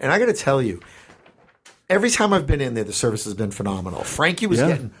day, and I got to tell you, every time I've been in there, the service has been phenomenal. Frankie was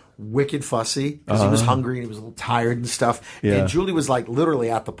getting wicked fussy because he was hungry and he was a little tired and stuff. Yeah. And Julie was like literally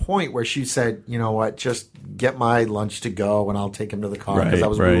at the point where she said, you know what, just get my lunch to go and I'll take him to the car because I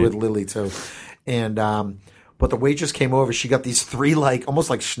was with Lily too. And But the waitress came over. She got these 3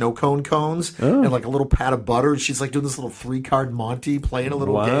 almost like snow cone cones and like a little pat of butter. And she's like doing this little 3-card Monty, playing a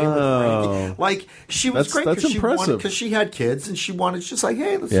little game with Frankie. Like she was great because she had kids and she wanted. She's like,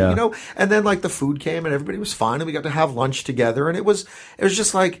 hey, let's you know. And then like the food came and everybody was fine and we got to have lunch together and it was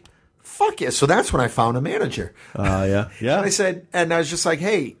just like. Fuck yeah. So that's when I found a manager. Yeah. And I said, and I was just like,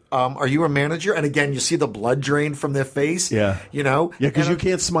 hey, are you a manager? And again, you see the blood drain from their face. Yeah. You know? Yeah, because you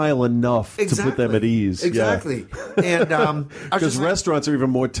can't smile enough to put them at ease. Exactly. Yeah. And because restaurants are even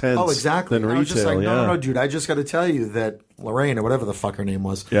more tense than retail. I was just like, no, dude, I just got to tell you that Lorraine, or whatever the fuck her name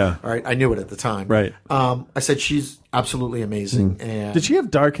was. Yeah. All right. I knew it at the time. Right. I said, she's absolutely amazing. And did she have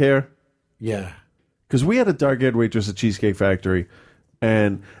dark hair? Yeah. Because we had a dark-haired waitress at Cheesecake Factory.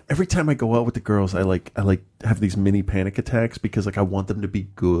 And every time I go out with the girls, I have these mini panic attacks because I want them to be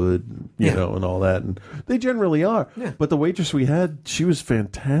good, you know, and all that. And they generally are. Yeah. But the waitress we had, she was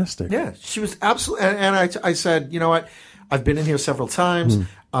fantastic. Yeah, she was absolutely. And I said, you know what? I've been in here several times.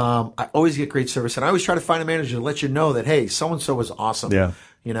 I always get great service, and I always try to find a manager to let you know that hey, so and so is awesome. Yeah,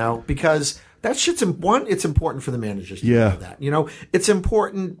 you know, because that shit's it's important for the managers to know that. You know, it's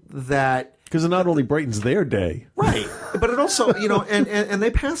important that. Because it not only brightens their day. Right. But it also, you know, and they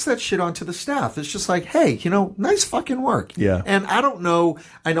pass that shit on to the staff. It's just like, hey, you know, nice fucking work. Yeah. And I don't know.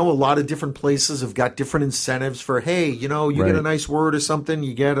 I know a lot of different places have got different incentives for, hey, you know, you get a nice word or something,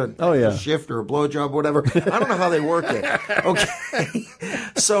 you get a shift or a blowjob or whatever. I don't know how they work it. Okay.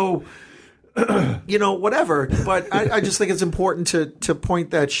 So, you know, whatever. But I just think it's important to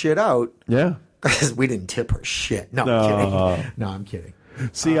point that shit out. Yeah. Because we didn't tip her shit. No, I'm kidding. No, I'm kidding.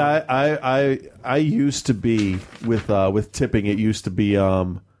 See, I used to be with tipping. It used to be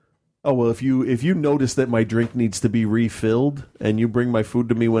oh well, if you notice that my drink needs to be refilled and you bring my food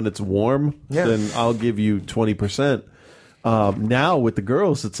to me when it's warm, then I'll give you 20%. Now with the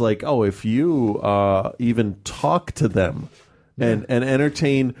girls, it's like, oh, if you even talk to them and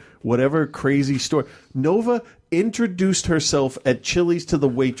entertain whatever crazy story. Nova introduced herself at Chili's to the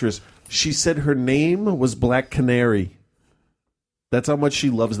waitress. She said her name was Black Canary. That's how much she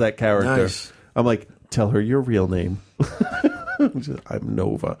loves that character. Nice. I'm like, tell her your real name. I'm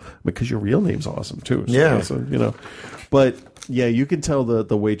Nova. Because your real name's awesome, too. So yeah. So, you know. But, yeah, you can tell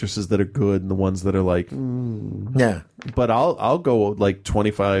the waitresses that are good and the ones that are like, Yeah. But I'll go like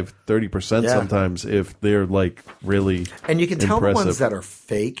 25, 30% sometimes if they're like really And you can tell impressive. the ones that are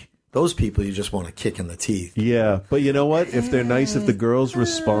fake. Those people you just want to kick in the teeth. Yeah. But you know what? If they're nice, if the girls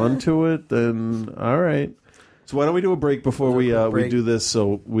respond to it, then all right. So why don't we do a break before we do this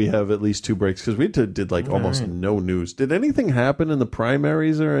so we have at least 2 breaks? Because we did like almost no news. Did anything happen in the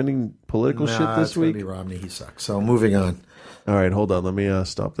primaries or any political shit this week? It's Romney. He sucks. So moving on. All right, hold on. Let me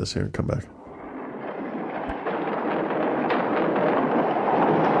stop this here and come back.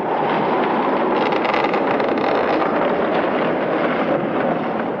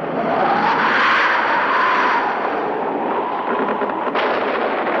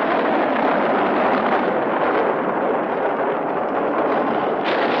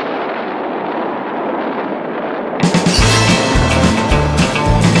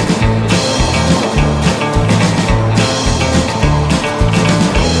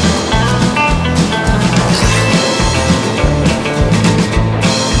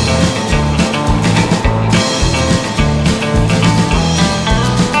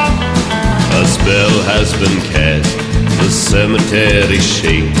 Cemetery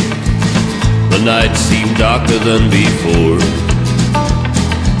shake. The night seemed darker than before.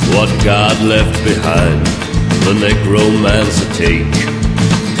 What God left behind, the necromancer take.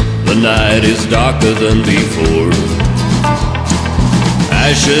 The night is darker than before.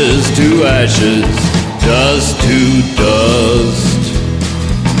 Ashes to ashes, dust to dust.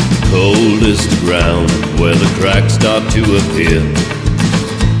 Coldest ground where the cracks start to appear.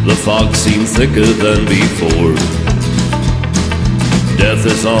 The fog seems thicker than before. Death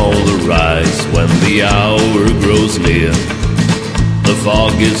is on the rise when the hour grows near. The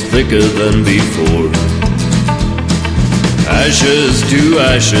fog is thicker than before. Ashes to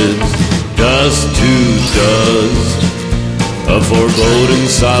ashes, dust to dust. A foreboding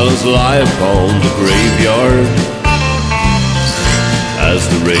silence lie upon the graveyard as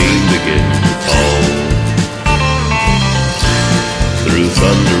the rain begins to fall. Through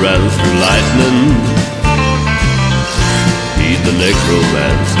thunder and through lightning, heed the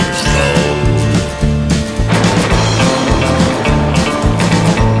necromancer's call.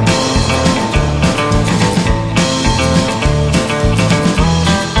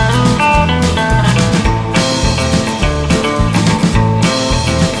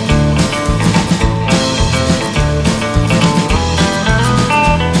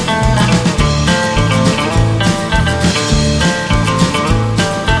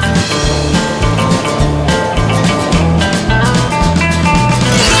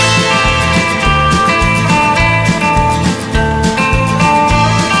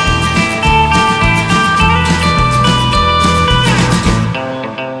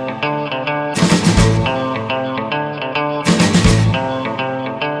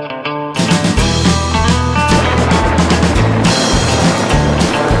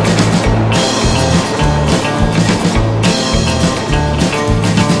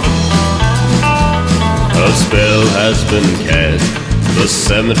 coffin cast the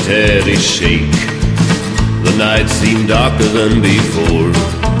cemetery shake. The night seemed darker than before.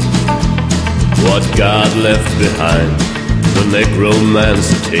 What God left behind, the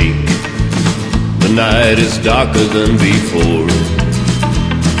necromancer take. The night is darker than before.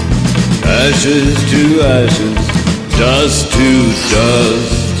 Ashes to ashes, dust to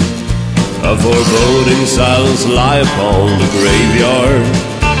dust. A foreboding silence lie upon the graveyard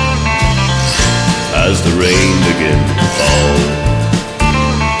as the rain began to fall.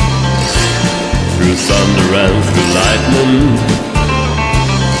 Through thunder and through lightning,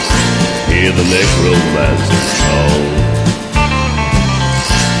 hear the necromancer's call.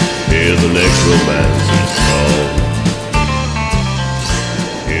 Hear the necromancer's call.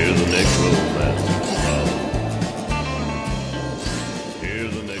 Hear the necromancer's call. Hear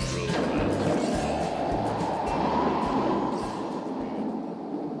the necromancer's call.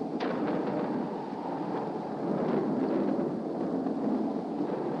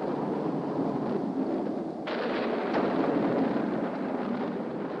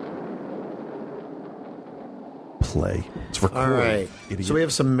 Play. It's recorded. All right. Idiot. So we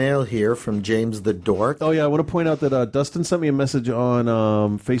have some mail here from James the Dork. Oh, yeah. I want to point out that Dustin sent me a message on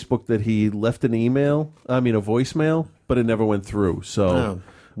Facebook that he left an a voicemail, but it never went through. So,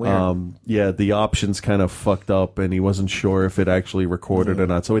 yeah, the options kind of fucked up, and he wasn't sure if it actually recorded or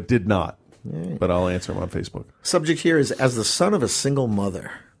not. So it did not. Right. But I'll answer him on Facebook. Subject here is, as the son of a single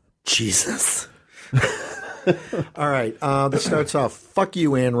mother. Jesus. All right. This starts off, fuck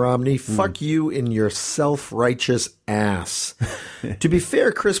you, Ann Romney. Fuck you in your self-righteous ass. To be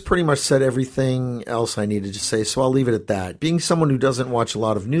fair, Chris pretty much said everything else I needed to say, so I'll leave it at that. Being someone who doesn't watch a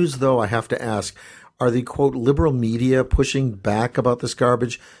lot of news, though, I have to ask, are the, quote, liberal media pushing back about this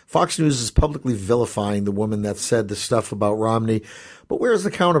garbage? Fox News is publicly vilifying the woman that said the stuff about Romney. But where's the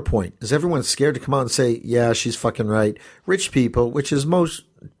counterpoint? Is everyone scared to come out and say, yeah, she's fucking right? Rich people, which is most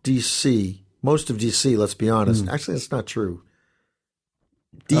of DC, let's be honest. Actually, that's not true.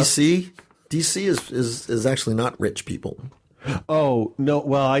 DC is actually not rich people. Oh, no.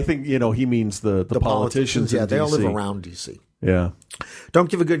 Well, I think, he means the politicians. Yeah, in they all live DC. around DC. Yeah. Don't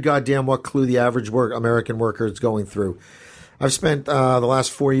give a good goddamn what clue the average American worker is going through. I've spent the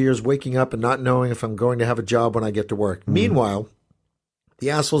last 4 years waking up and not knowing if I'm going to have a job when I get to work. Meanwhile, the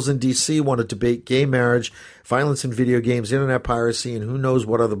assholes in D.C. want to debate gay marriage, violence in video games, internet piracy, and who knows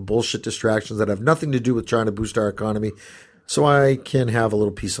what other bullshit distractions that have nothing to do with trying to boost our economy, so I can have a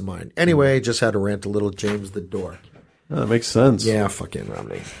little peace of mind. Anyway, just had to rant a little, James the Dork. Oh, that makes sense. Yeah, fucking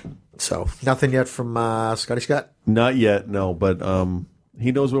Romney. So, nothing yet from Scotty Scott? Not yet, no, but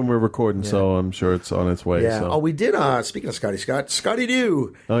he knows when we're recording, so I'm sure it's on its way. Yeah. So. Oh, we did, speaking of Scotty Scott, Scotty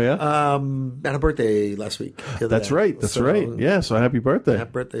Doo. Oh, yeah? Had a birthday last week. That's right. Yeah, so happy birthday.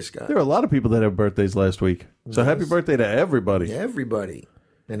 Happy birthday, Scott. There are a lot of people that have birthdays last week. So happy birthday to everybody. Everybody.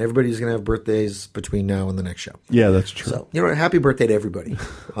 And everybody's going to have birthdays between now and the next show. Yeah, that's true. So, you know what? Happy birthday to everybody.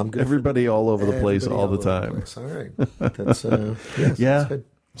 I'm good. Everybody all over the place all the time. All right. That's, yes, yeah. That's good.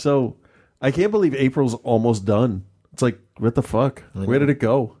 So, I can't believe April's almost done. It's like, what the fuck? Where did it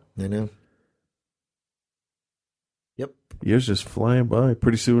go? I know. Yep. Years just flying by.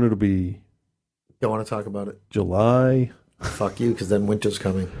 Pretty soon it'll be... Don't want to talk about it. July. Fuck you, because then winter's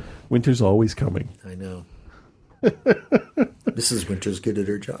coming. Winter's always coming. I know. Mrs. Winters good at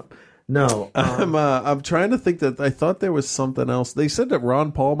her job. No. I'm trying to think that I thought there was something else. They said that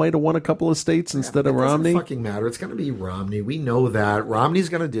Ron Paul might have won a couple of states instead of Romney. It doesn't fucking matter. It's going to be Romney. We know that. Romney's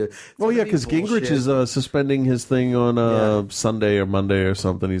going to do it. Oh, yeah, because Gingrich is suspending his thing on Sunday or Monday or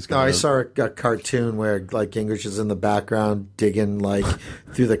something. He's gonna... I saw a cartoon where like Gingrich is in the background digging like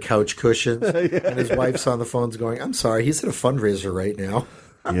through the couch cushions, and his wife's on the phones going, "I'm sorry, he's at a fundraiser right now."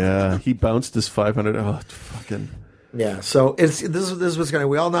 Yeah, he bounced his $500. Oh, fucking... Yeah, so this is what's going to...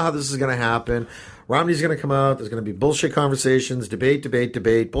 We all know how this is going to happen. Romney's going to come out. There's going to be bullshit conversations, debate,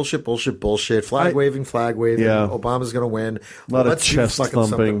 bullshit. Flag waving. Yeah. Obama's going to win. A lot of chest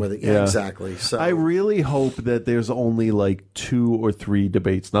thumping. With it. Yeah, exactly. So I really hope that there's only like 2 or 3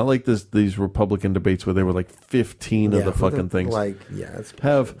 debates, not like these Republican debates where there were like 15 of the fucking things. It's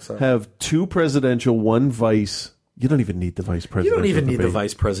have 2 presidential, 1 vice. You don't even need the vice presidential. You don't even need the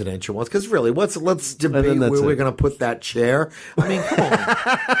vice presidential ones because really, let's debate where we're going to put that chair. I mean, come on.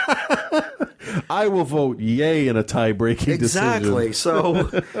 I will vote yay in a tie-breaking exactly. decision. So,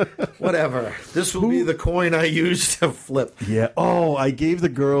 whatever. This will be the coin I use to flip. Yeah. Oh, I gave the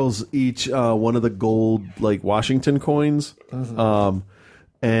girls each one of the gold like Washington coins, and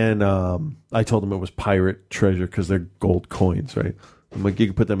I told them it was pirate treasure because they're gold coins, right? I'm like, you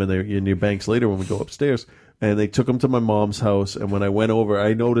can put them in your banks later when we go upstairs. And they took them to my mom's house. And when I went over,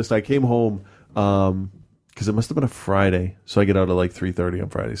 I noticed I came home because it must have been a Friday. So I get out at like 3:30 on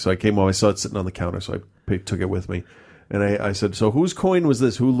Friday. So I came home, I saw it sitting on the counter, so I took it with me. And I said, so whose coin was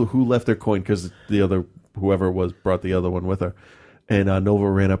this? Who left their coin? Because the other, whoever it was, brought the other one with her. And Nova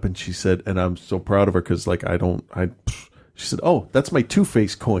ran up and she said, and I'm so proud of her because like she said, oh, that's my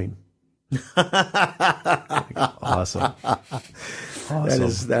Two-Face coin. Awesome.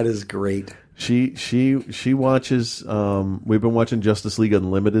 That is great. She watches. We've been watching Justice League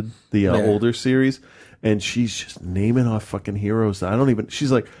Unlimited, the older series, and she's just naming off fucking heroes.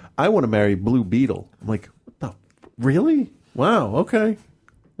 She's like, I want to marry Blue Beetle. I'm like, what the? Really? Wow. Okay.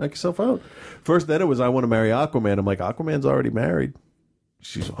 Knock yourself out. First, then it was I want to marry Aquaman. I'm like, Aquaman's already married.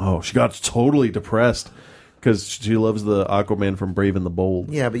 She got totally depressed because she loves the Aquaman from Brave and the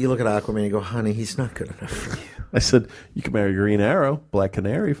Bold. Yeah, but you look at Aquaman and you go, honey, he's not good enough for you. I said, you can marry Green Arrow. Black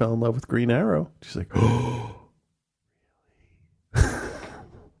Canary fell in love with Green Arrow. She's like, oh.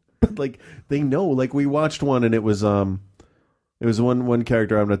 But like, they know. Like, we watched one and it was one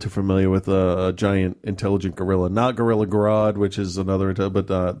character I'm not too familiar with, a giant intelligent gorilla. Not Gorilla Grodd, which is another, but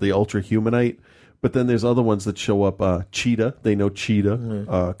the Ultra Humanite. But then there's other ones that show up. Cheetah. They know Cheetah.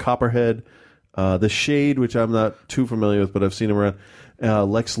 Mm-hmm. Copperhead. The Shade, which I'm not too familiar with, but I've seen him around.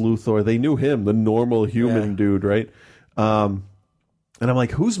 Lex Luthor. They knew him, the normal human dude, right? And I'm like,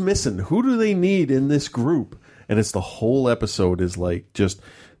 who's missing? Who do they need in this group? And it's the whole episode is like just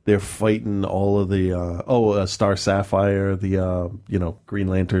they're fighting all of the Star Sapphire, the Green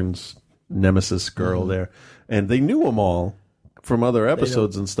Lantern's nemesis girl there, and they knew them all from other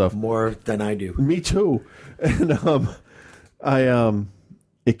episodes and stuff. More than I do. Me too. And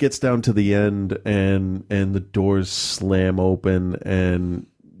it gets down to the end, and the doors slam open, and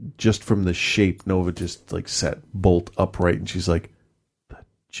just from the shape, Nova just like sat bolt upright, and she's like, "The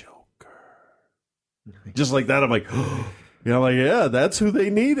Joker," just like that. I'm like, yeah, that's who they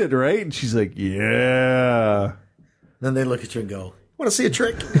needed, right? And she's like, yeah. Then they look at you and go, "Want to see a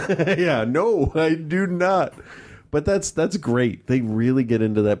trick?" Yeah, no, I do not. But that's great. They really get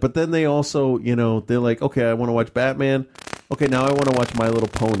into that. But then they also, they're like, okay, I want to watch Batman. Okay, now I want to watch My Little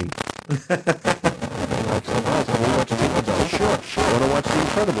Pony. Sure. I want to watch The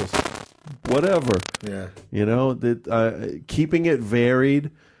Incredibles. Whatever. Yeah. Keeping it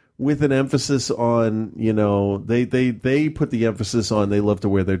varied with an emphasis on, they put the emphasis on they love to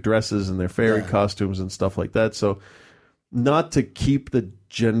wear their dresses and their fairy costumes and stuff like that. So not to keep the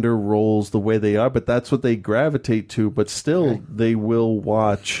gender roles the way they are, but that's what they gravitate to. But still, they will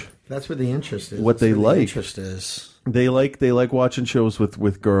watch. That's where the interest is. What they like. The interest is. They like watching shows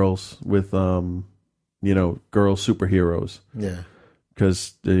with girls, with girl superheroes. Yeah.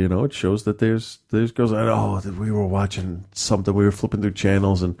 Because it shows that there's girls. We were watching something. We were flipping through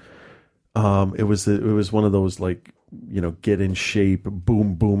channels, and it was one of those like get in shape,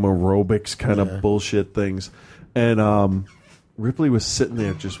 boom aerobics kind of bullshit things, and Ripley was sitting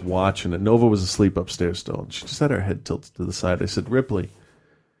there just watching it. Nova was asleep upstairs still, and she just had her head tilted to the side. I said, Ripley,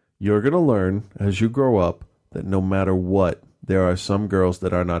 you're going to learn as you grow up that no matter what, there are some girls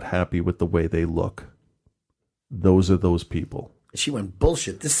that are not happy with the way they look. Those are those people. She went,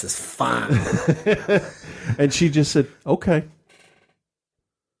 bullshit, this is fine. And she just said, okay.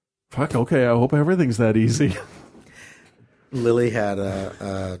 Fuck, okay, I hope everything's that easy. Lily had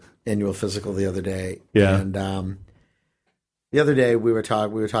a annual physical the other day. Yeah. And the other day we were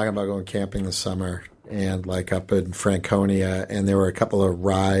talking about going camping this summer, and like up in Franconia, and there were a couple of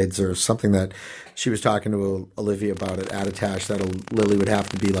rides or something that she was talking to Olivia about at Attitash that Lily would have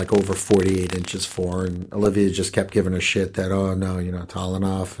to be like over 48 inches for, and Olivia just kept giving her shit that, oh no, you're not tall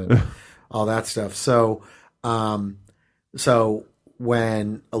enough and all that stuff. So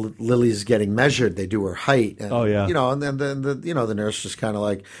when Lily's getting measured, they do her height. And, and then the nurse just kind of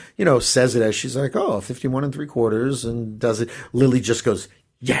like, says it as she's like, 51 3/4 and does it. Lily just goes,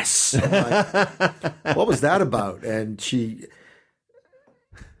 yes. I'm like, what was that about? And she,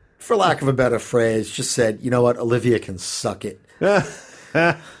 for lack of a better phrase, just said, you know what? Olivia can suck it.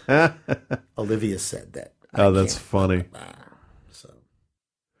 Olivia said that. That's funny.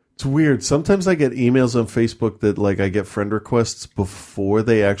 It's weird. Sometimes I get emails on Facebook that like I get friend requests before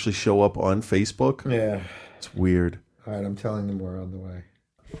they actually show up on Facebook. Yeah. It's weird. All right, I'm telling them we're on the way.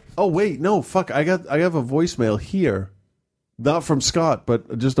 Oh wait, no, fuck. I have a voicemail here. Not from Scott,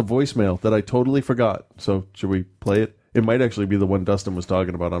 but just a voicemail that I totally forgot. So should we play it? It might actually be the one Dustin was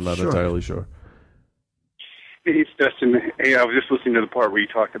talking about. I'm not entirely sure. Hey, it's Dustin. Hey, I was just listening to the part where you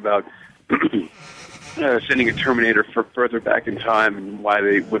talked about sending a Terminator further back in time and why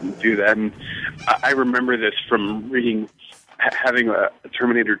they wouldn't do that. And I remember this from reading, having a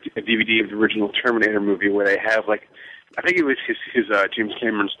Terminator, a DVD of the original Terminator movie where they have like, I think it was his James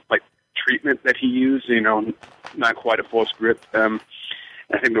Cameron's like treatment that he used. Not quite a full script.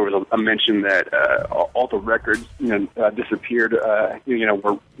 I think there was a mention that all the records, disappeared.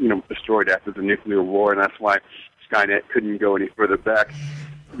 Were destroyed after the nuclear war, and that's why Skynet couldn't go any further back.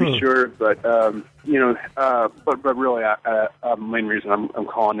 To be sure, but but really, the main reason I'm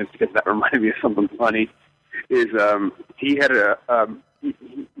calling is because that reminded me of something funny. Is he had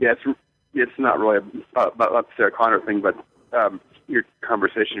it's not really about the Sarah Connor thing, but your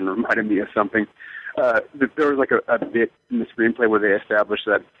conversation reminded me of something. There was like a bit in the screenplay where they established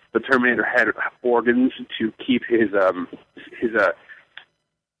that the Terminator had organs to keep his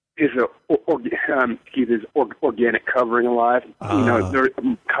organic covering alive.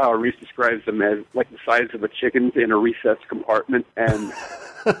 Kyle Reese describes them as like the size of a chicken in a recessed compartment, and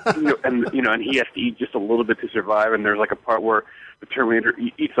and he has to eat just a little bit to survive. And there's like a part where the Terminator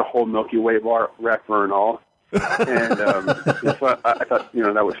eats a whole Milky Way bar, wrapper and all. And so I thought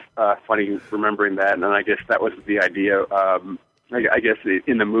that was funny remembering that, and I guess that was the idea. I guess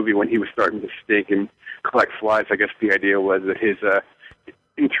in the movie when he was starting to stink and collect flies, I guess the idea was that his that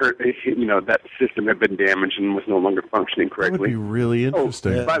system had been damaged and was no longer functioning correctly. That would be really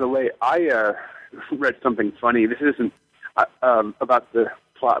interesting. Oh, by the way, I read something funny. This isn't about the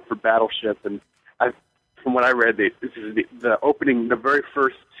plot for Battleship, and from what I read, this is the opening, the very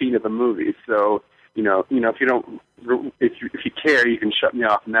first scene of the movie. So. If you don't, if you care, you can shut me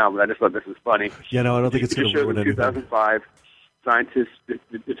off now. But I just thought this was funny. I don't think it's going to ruin anything. In 2005, scientists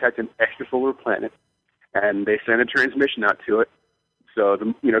detect an extrasolar planet, and they send a transmission out to it. So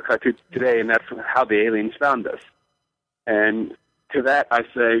cut to today, and that's how the aliens found us. And to that, I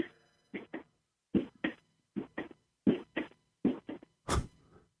say,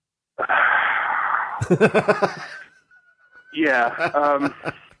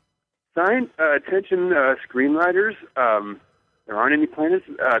 attention, screenwriters. There aren't any planets.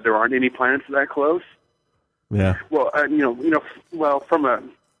 There aren't any planets that close. Yeah. Well, well, from a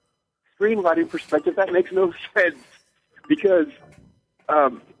screenwriting perspective, that makes no sense because, I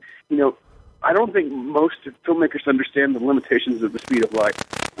don't think most filmmakers understand the limitations of the speed of light.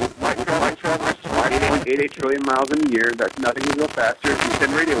 Light travels 1.88 trillion miles in a year. That's nothing to go faster. If you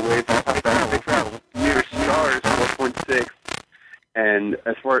send radio waves, that's how fast they travel. Near stars, 4.6. And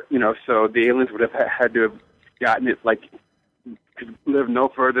as far, so the aliens would have had to have gotten it, could live no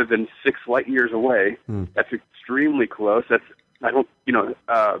further than 6 light years away. That's extremely close. But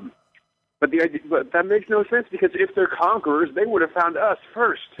that makes no sense because if they're conquerors, they would have found us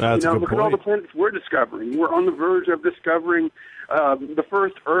first. That's a good look point. at all the planets we're discovering. We're on the verge of discovering the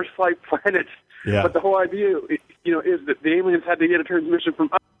first Earth-like planets. Yeah. But the whole idea, is that the aliens had to get a transmission from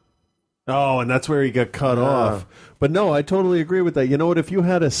us. Oh, and that's where he got cut off. But no, I totally agree with that. You know what? If you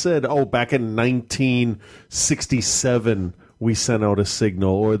had said, back in 1967, we sent out a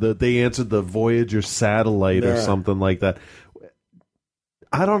signal, or they answered the Voyager satellite or something like that.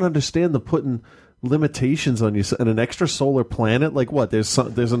 I don't understand the putting limitations on you and an extrasolar planet. Like what? There's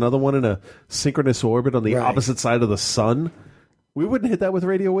another one in a synchronous orbit on the opposite side of the sun. We wouldn't hit that with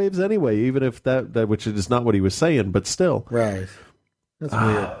radio waves anyway, even if that which is not what he was saying, but still. Right. That's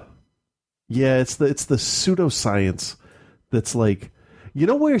weird. Yeah, it's the pseudoscience that's like,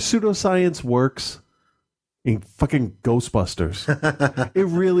 where pseudoscience works? In fucking Ghostbusters. It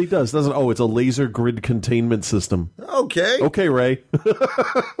really does, doesn't it? Oh, it's a laser grid containment system. Okay, Ray.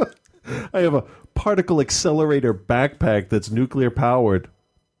 I have a particle accelerator backpack that's nuclear powered.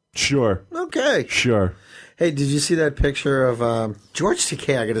 Sure. Okay. Sure. Hey, did you see that picture of George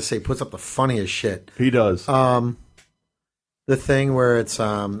Takei? I got to say, puts up the funniest shit. He does. The thing where it's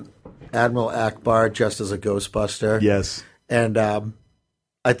Admiral Akbar dressed as a Ghostbuster. Yes. And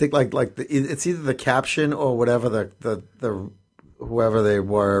I think it's either the caption or whatever the whoever they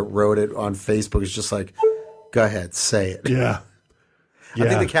were wrote it on Facebook is just like, go ahead, say it. Yeah. I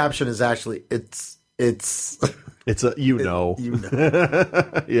think the caption is actually it's a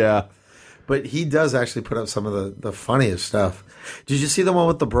yeah. But he does actually put up some of the funniest stuff. Did you see the one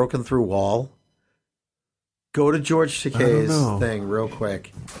with the broken through wall? Go to George Takei's thing real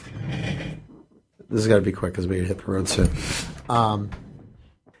quick. This has got to be quick because we hit the road soon.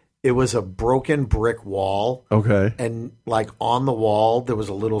 It was a broken brick wall. Okay. And on the wall, there was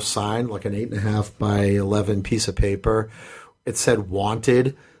a little sign, like an 8.5 by 11 piece of paper. It said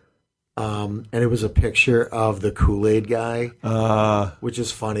wanted. And it was a picture of the Kool-Aid guy, which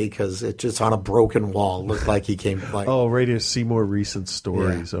is funny because it's just on a broken wall. Looked like he came ready to see more recent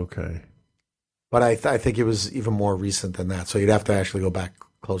stories. Yeah. Okay. But I think it was even more recent than that. So you'd have to actually go back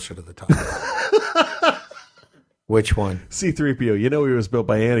closer to the top. Which one? C-3PO. He was built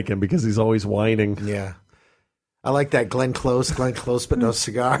by Anakin because he's always whining. Yeah. I like that Glenn Close, but no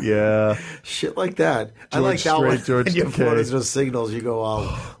cigar. Yeah. Shit like that. I George like that Strait, one. George And you Takei. photos those signals, you go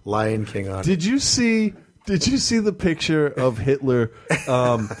all Lion King on. Did you see the picture of Hitler?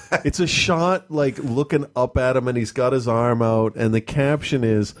 It's a shot like looking up at him, and he's got his arm out, and the caption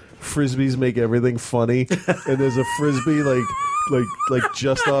is "Frisbees make everything funny," and there's a frisbee like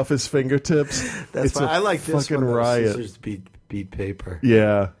just off his fingertips. That's why I like this fucking one. riot. Scissors beat paper.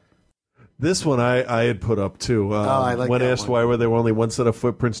 Yeah. This one I had put up too. I like when that asked one. why were there only one set of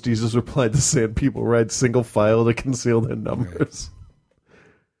footprints, Jesus replied, "The sand people ride single file to conceal their numbers."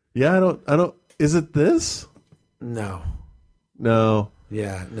 Right. Yeah, I don't. Is it this? No.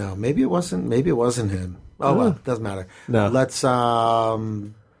 Yeah, no. Maybe it wasn't him. Oh well, doesn't matter. No. Let's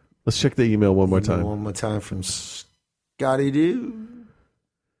check the email one more time. One more time from Scotty Doo.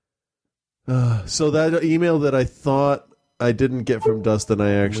 So that email that I thought I didn't get from Dustin,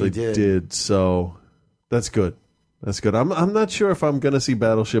 I actually did. So that's good. That's good. I'm not sure if I'm going to see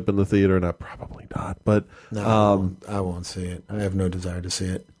Battleship in the theater or not. Probably not. But no, I won't see it. I have no desire to see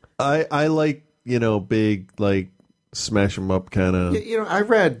it. I like, big, like, smash 'em up kind of. I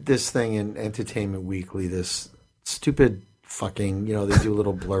read this thing in Entertainment Weekly, this stupid fucking, they do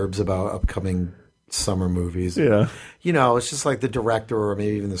little blurbs about upcoming summer movies. Yeah. It's just like the director or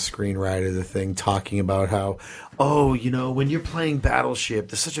maybe even the screenwriter of the thing talking about how, when you're playing Battleship,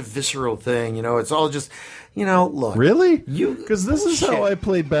 there's such a visceral thing, it's all just, look. Really? Because this is how I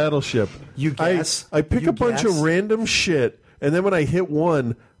played Battleship. You guess? I pick a bunch of random shit, and then when I hit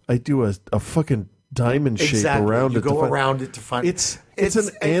one, I do a fucking diamond shape around it. You go around it to find it's an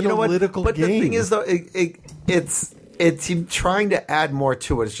analytical But game. the thing is, though, it's him trying to add more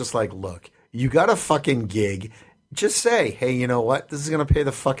to it. It's just like, look, you got a fucking gig. Just say, hey, you know what? This is going to pay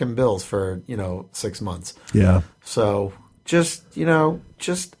the fucking bills for, 6 months. Yeah. So just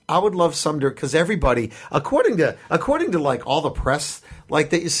I would love some because everybody, according to like all the press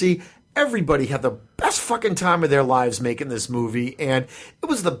like that you see, everybody had the best fucking time of their lives making this movie, and it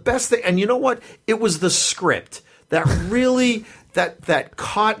was the best thing. And you know what? It was the script that really that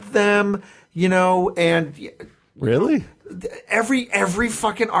caught them, and really. Every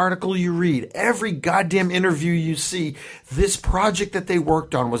fucking article you read, every goddamn interview you see, this project that they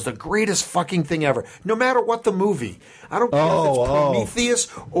worked on was the greatest fucking thing ever. No matter what the movie. I don't care if it's Prometheus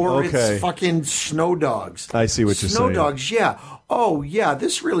or it's fucking Snow Dogs. I see what you're saying. Snow Dogs, yeah. Oh, yeah,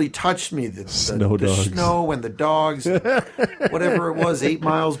 this really touched me. The Snow Dogs. Snow and the dogs, whatever it was, 8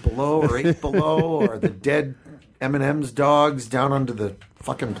 miles below or 8 below, or the dead M&M's dogs down under the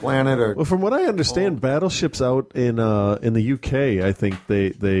fucking planet. Or well, from what I understand, Battleship's out in the UK. I think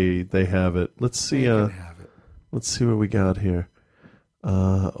they have it. Let's see. Let's see what we got here.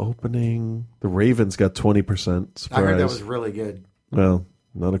 Opening. The Ravens got 20%. I heard that was really good. Well,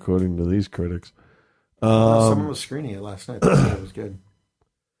 not according to these critics. Someone was screening it last night. They said it was good.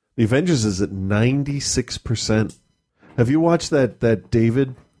 The Avengers is at 96%. Have you watched that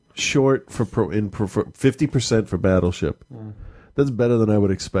David short for 50% for Battleship? That's better than I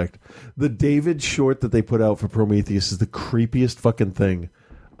would expect. The David short that they put out for Prometheus is the creepiest fucking thing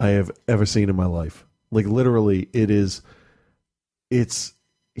I have ever seen in my life. Like, literally, it is. He's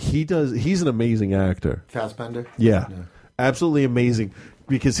an amazing actor. Fassbender? Yeah. Absolutely amazing,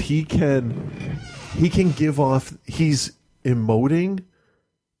 because he can give off, he's emoting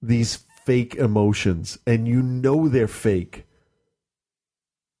these fake emotions, and they're fake,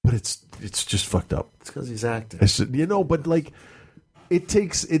 but it's just fucked up. It's because he's acting. But like, it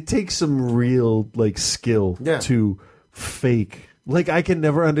takes some real like skill to fake. Like, I can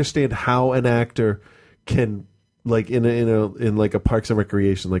never understand how an actor can, like, in like a Parks and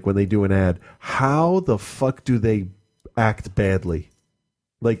Recreation, like when they do an ad, how the fuck do they act badly?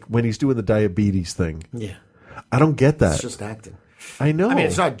 Like when he's doing the diabetes thing. Yeah. I don't get that. It's just acting. I know. I mean,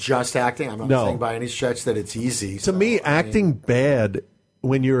 it's not just acting. I'm not saying by any stretch that it's easy. To me, acting bad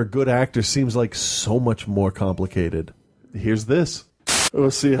when you're a good actor seems like so much more complicated. Here's this. We'll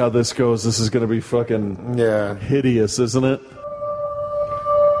see how this goes. This is going to be fucking hideous, isn't it?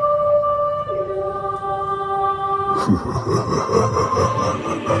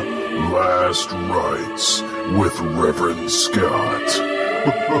 Last Rites with Reverend Scott.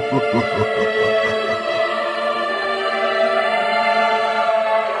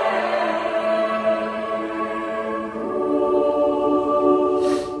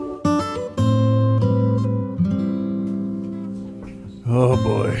 Oh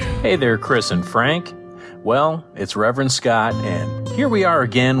boy. Hey there, Chris and Frank. Well, it's Reverend Scott, and here we are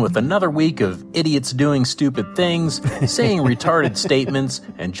again with another week of idiots doing stupid things, saying retarded statements,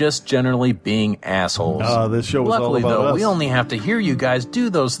 and just generally being assholes. This show was Luckily, all about though, us. we only have to hear you guys do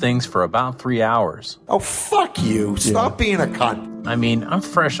those things for about 3 hours. Oh, fuck you. Stop being a cunt. I mean, I'm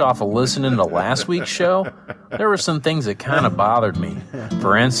fresh off of listening to last week's show. There were some things that kind of bothered me.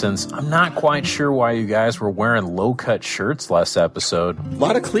 For instance, I'm not quite sure why you guys were wearing low-cut shirts last episode. A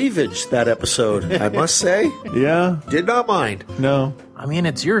lot of cleavage that episode, I must say. Yeah. Did not mind. No. I mean,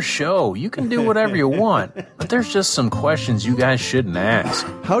 it's your show. You can do whatever you want. But there's just some questions you guys shouldn't ask.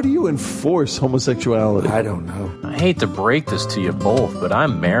 How do you enforce homosexuality? I don't know. I hate to break this to you both, but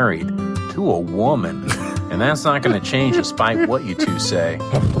I'm married to a woman. And that's not going to change despite what you two say. You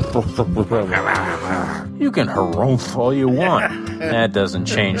can harumph all you want. That doesn't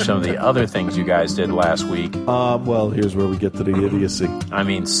change some of the other things you guys did last week. Well, here's where we get to the idiocy. I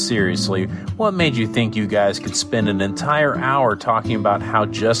mean, seriously, what made you think you guys could spend an entire hour talking about how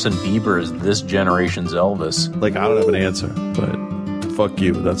Justin Bieber is this generation's Elvis? Like, I don't have an answer, but fuck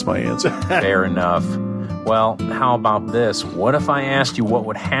you. That's my answer. Fair enough. Well, how about this? What if I asked you what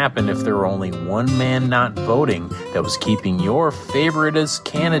would happen if there were only one man not voting that was keeping your favoriteest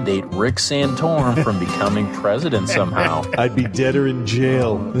candidate, Rick Santorum, from becoming president somehow? I'd be dead or in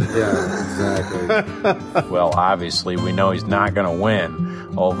jail. Yeah, exactly. Well, obviously, we know he's not going to win.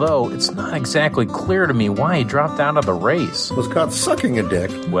 Although, it's not exactly clear to me why he dropped out of the race. Was caught sucking a dick.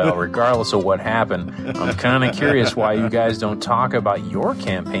 Well, regardless of what happened, I'm kind of curious why you guys don't talk about your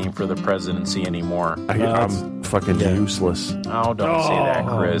campaign for the presidency anymore. I'm fucking useless. Oh, don't say that,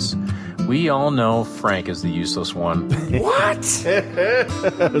 Chris. We all know Frank is the useless one. What?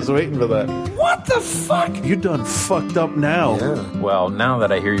 I was waiting for that. What the fuck? You done fucked up now. Yeah. Well, now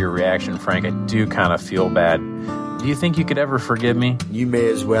that I hear your reaction, Frank, I do kind of feel bad. Do you think you could ever forgive me? You may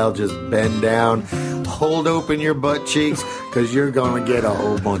as well just bend down, hold open your butt cheeks, because you're going to get a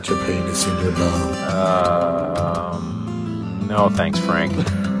whole bunch of penis in your bum. No thanks, Frank.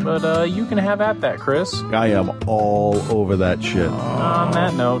 But you can have at that, Chris. I am all over that shit. On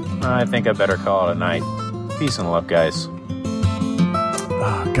that note, I think I better call it a night. Peace and love, guys.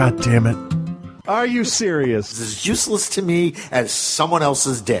 Oh, God damn it. Are you serious? This is useless to me as someone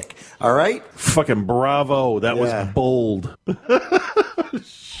else's dick. All right? Fucking bravo. That was bold.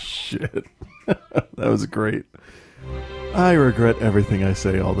 Shit. That was great. I regret everything I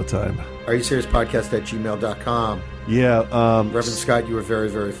say all the time. Are you serious? Podcast@gmail.com. Yeah. Reverend Scott, you were very,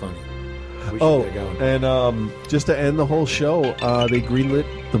 very funny. We should get going. And just to end the whole show, they greenlit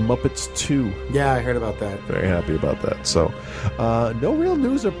The Muppets 2. Yeah, I heard about that. Very happy about that. So, no real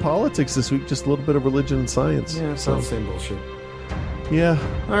news or politics this week, just a little bit of religion and science. Yeah, it's all the same bullshit. Yeah.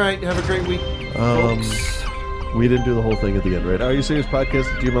 All right, have a great week, folks. We didn't do the whole thing at the end, right? Are you serious?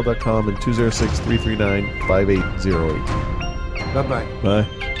 Podcast@gmail.com and 206-339-5808. Bye-bye. Bye.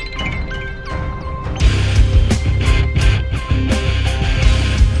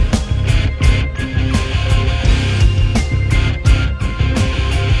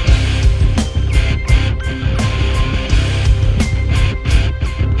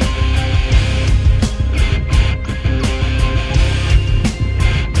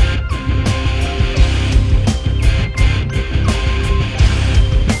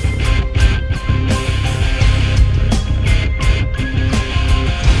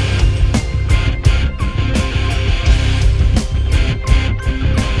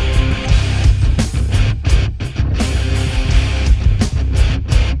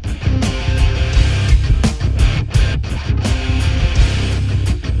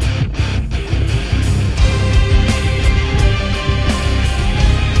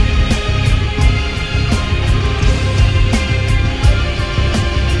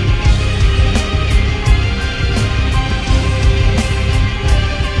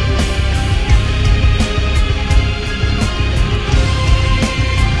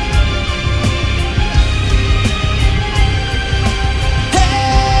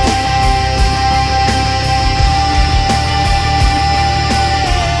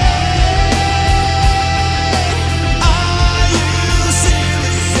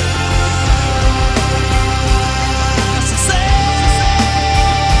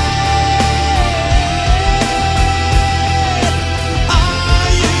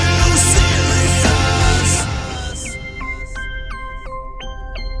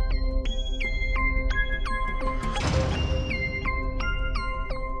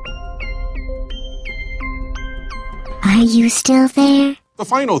 Are you still there? The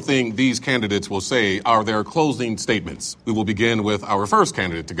final thing these candidates will say are their closing statements. We will begin with our first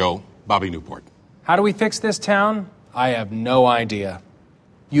candidate to go, Bobby Newport. How do we fix this town? I have no idea.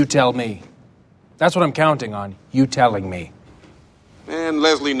 You tell me. That's what I'm counting on, you telling me. And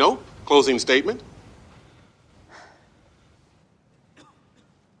Leslie Knope, closing statement.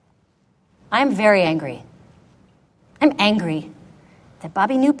 I'm very angry. I'm angry that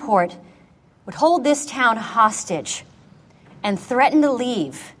Bobby Newport would hold this town hostage and threaten to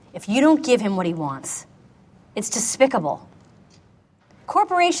leave if you don't give him what he wants. It's despicable.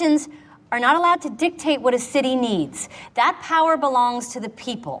 Corporations are not allowed to dictate what a city needs. That power belongs to the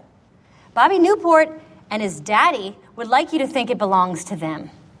people. Bobby Newport and his daddy would like you to think it belongs to them.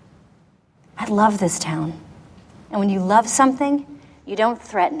 I love this town. And when you love something, you don't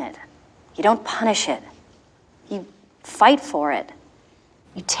threaten it. You don't punish it. You fight for it.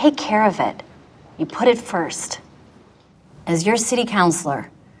 You take care of it. You put it first. As your city councilor,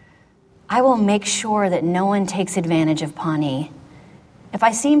 I will make sure that no one takes advantage of Pawnee. If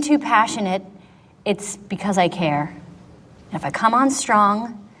I seem too passionate, it's because I care. And if I come on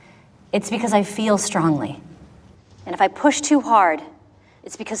strong, it's because I feel strongly. And if I push too hard,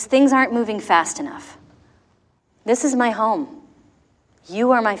 it's because things aren't moving fast enough. This is my home.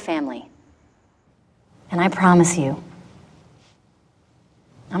 You are my family. And I promise you,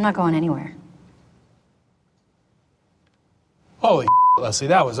 I'm not going anywhere. Holy Leslie,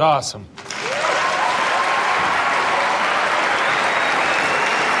 that was awesome.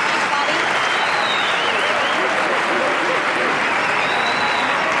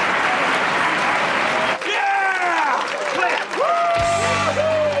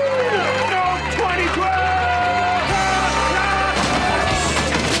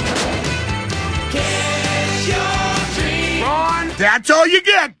 That's all you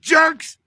get, jerks!